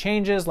slight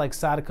changes, like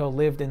Sadako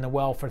lived in the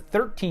well for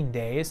 13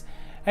 days,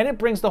 and it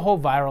brings the whole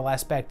viral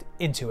aspect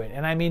into it.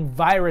 And I mean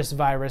virus,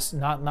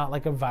 not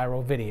like a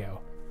viral video.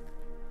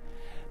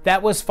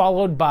 That was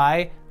followed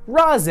by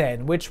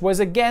Razen, which was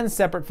again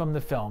separate from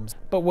the films,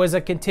 but was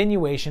a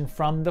continuation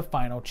from the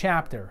final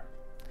chapter.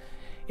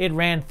 It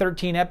ran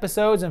 13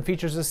 episodes and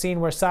features a scene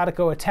where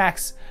Sadako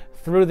attacks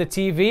through the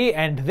TV,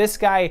 and this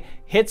guy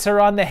hits her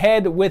on the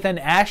head with an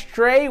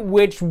ashtray,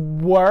 which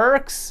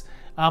works.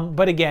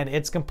 But again,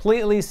 it's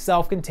completely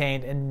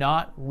self-contained and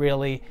not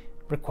really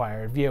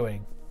required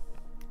viewing.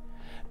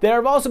 There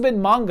have also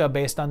been manga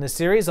based on this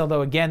series,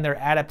 although again they're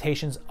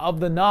adaptations of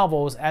the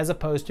novels as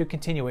opposed to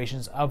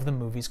continuations of the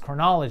movie's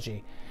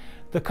chronology.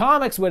 The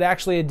comics would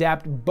actually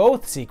adapt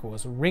both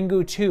sequels,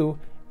 Ringu 2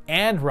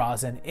 and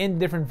Razen, in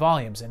different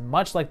volumes, and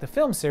much like the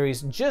film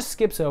series, just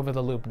skips over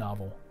the Loop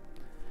novel.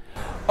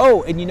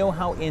 Oh, and you know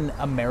how in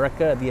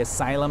America the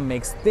Asylum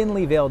makes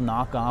thinly veiled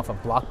knockoff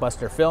of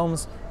blockbuster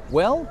films?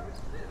 Well,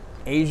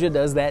 Asia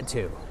does that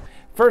too.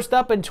 First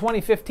up in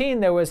 2015,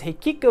 there was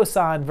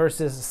Hikiko-san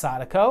versus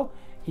Sadako.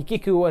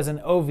 Hikiku was an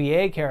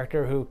OVA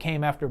character who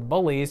came after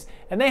bullies,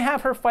 and they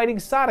have her fighting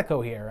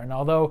Sadako here. And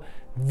although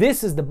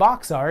this is the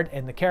box art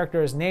and the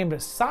character is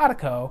named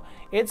Sadako,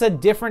 it's a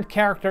different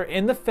character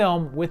in the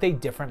film with a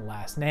different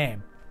last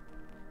name.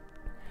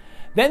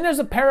 Then there's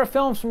a pair of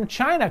films from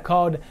China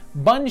called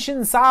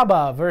Bunshin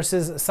Saba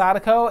vs.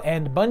 Sadako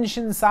and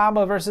Bunshin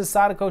Saba vs.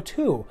 Sadako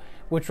 2,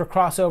 which were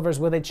crossovers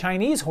with a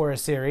Chinese horror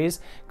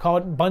series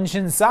called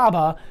Bunshin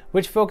Saba,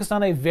 which focused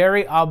on a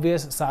very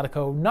obvious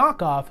Sadako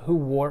knockoff who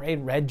wore a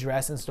red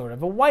dress instead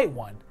of a white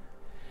one.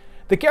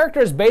 The character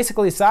is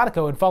basically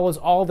Sadako and follows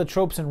all the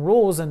tropes and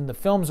rules, and the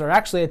films are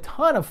actually a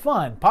ton of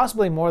fun,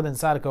 possibly more than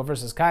Sadako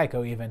vs.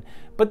 Kayako even,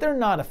 but they're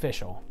not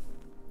official.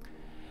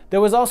 There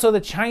was also the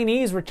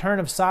Chinese Return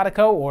of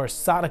Sadako, or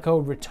Sadako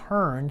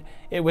Returned.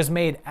 It was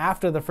made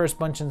after the first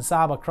Bunshin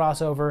Saba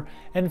crossover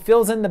and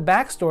fills in the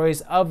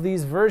backstories of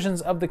these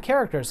versions of the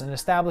characters and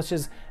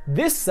establishes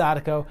this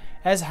Sadako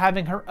as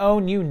having her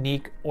own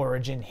unique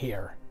origin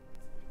here.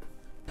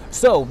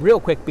 So,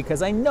 real quick,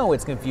 because I know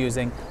it's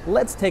confusing,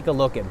 let's take a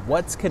look at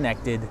what's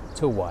connected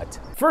to what.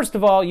 First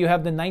of all, you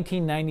have the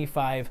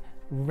 1995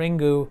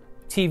 Ringu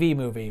TV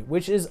movie,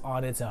 which is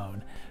on its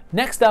own.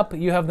 Next up,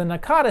 you have the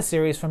Nakata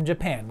series from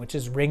Japan, which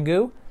is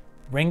Ringu,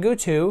 Ringu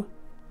 2,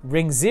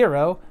 Ring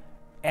 0,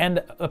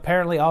 and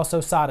apparently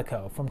also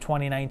Sadako from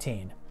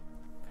 2019.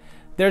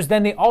 There's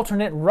then the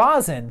alternate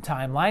Razen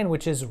timeline,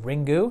 which is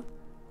Ringu,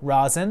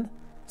 Razen,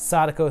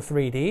 Sadako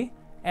 3D,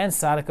 and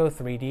Sadako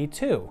 3D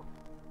 2.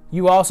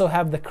 You also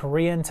have the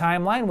Korean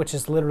timeline, which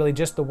is literally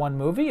just the one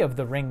movie of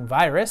the Ring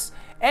virus,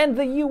 and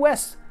the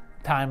US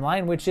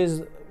timeline, which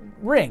is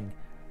Ring,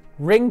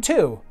 Ring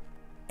 2,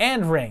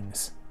 and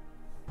Rings.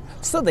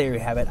 So there you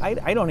have it.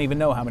 I don't even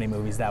know how many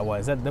movies that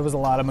was. There was a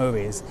lot of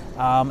movies.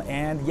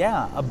 And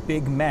yeah, a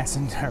big mess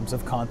in terms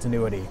of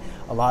continuity.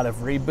 A lot of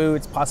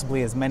reboots,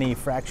 possibly as many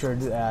fractured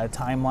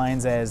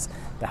timelines as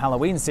the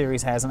Halloween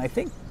series has. And I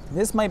think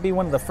this might be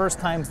one of the first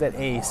times that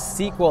a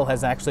sequel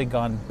has actually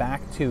gone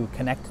back to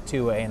connect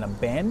to an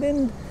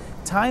abandoned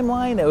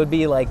timeline. It would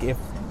be like if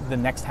the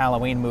next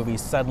Halloween movie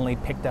suddenly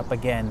picked up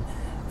again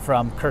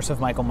from Curse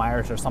of Michael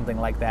Myers or something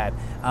like that.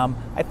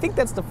 I think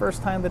that's the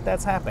first time that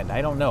that's happened.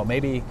 I don't know.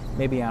 Maybe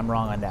I'm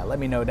wrong on that. Let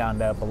me know down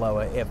below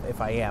if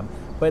I am.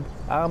 But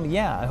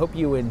yeah, I hope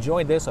you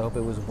enjoyed this. I hope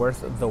it was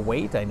worth the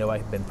wait. I know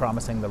I've been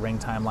promising the Ring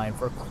timeline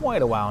for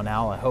quite a while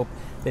now. I hope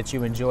that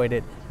you enjoyed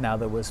it now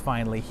that it was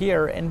finally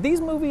here. And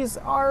these movies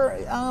are,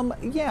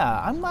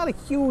 yeah, I'm not a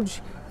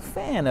huge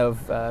fan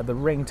of the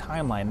Ring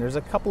timeline. There's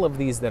a couple of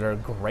these that are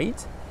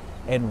great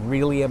and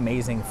really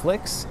amazing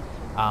flicks.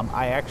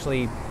 I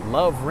actually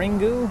love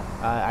Ringu.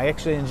 I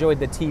actually enjoyed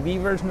the TV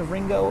version of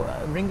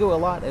Ringu a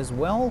lot as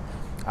well.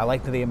 I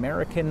liked the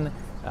American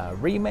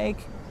remake,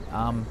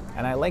 and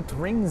I liked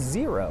Ring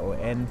 0,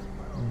 and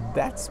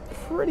that's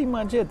pretty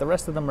much it. The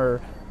rest of them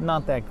are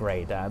not that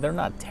great. They're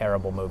not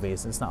terrible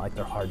movies. It's not like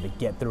they're hard to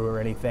get through or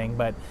anything,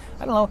 but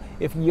I don't know.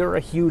 If you're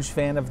a huge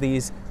fan of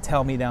these,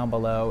 tell me down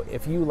below.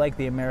 If you like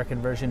the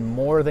American version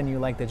more than you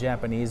like the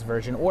Japanese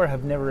version, or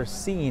have never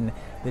seen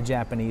the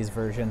Japanese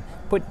version,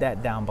 put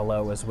that down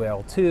below as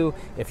well too.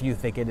 If you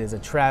think it is a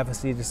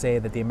travesty to say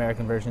that the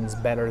American version is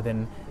better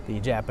than the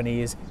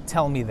Japanese,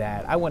 tell me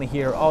that. I want to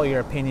hear all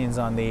your opinions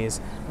on these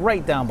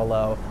right down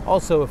below.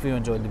 Also, if you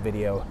enjoyed the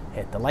video,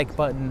 hit the like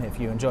button. If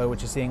you enjoy what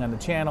you're seeing on the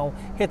channel,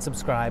 hit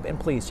subscribe. subscribe, and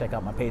please check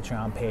out my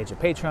Patreon page at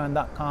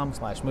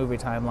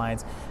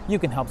patreon.com/movietimelines. You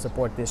can help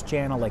support this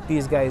channel like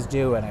these guys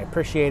do, and I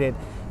appreciate it.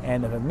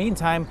 And in the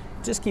meantime,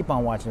 just keep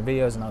on watching the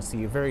videos, and I'll see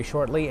you very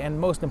shortly. And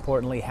most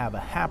importantly, have a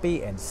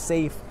happy and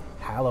safe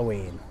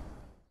Halloween.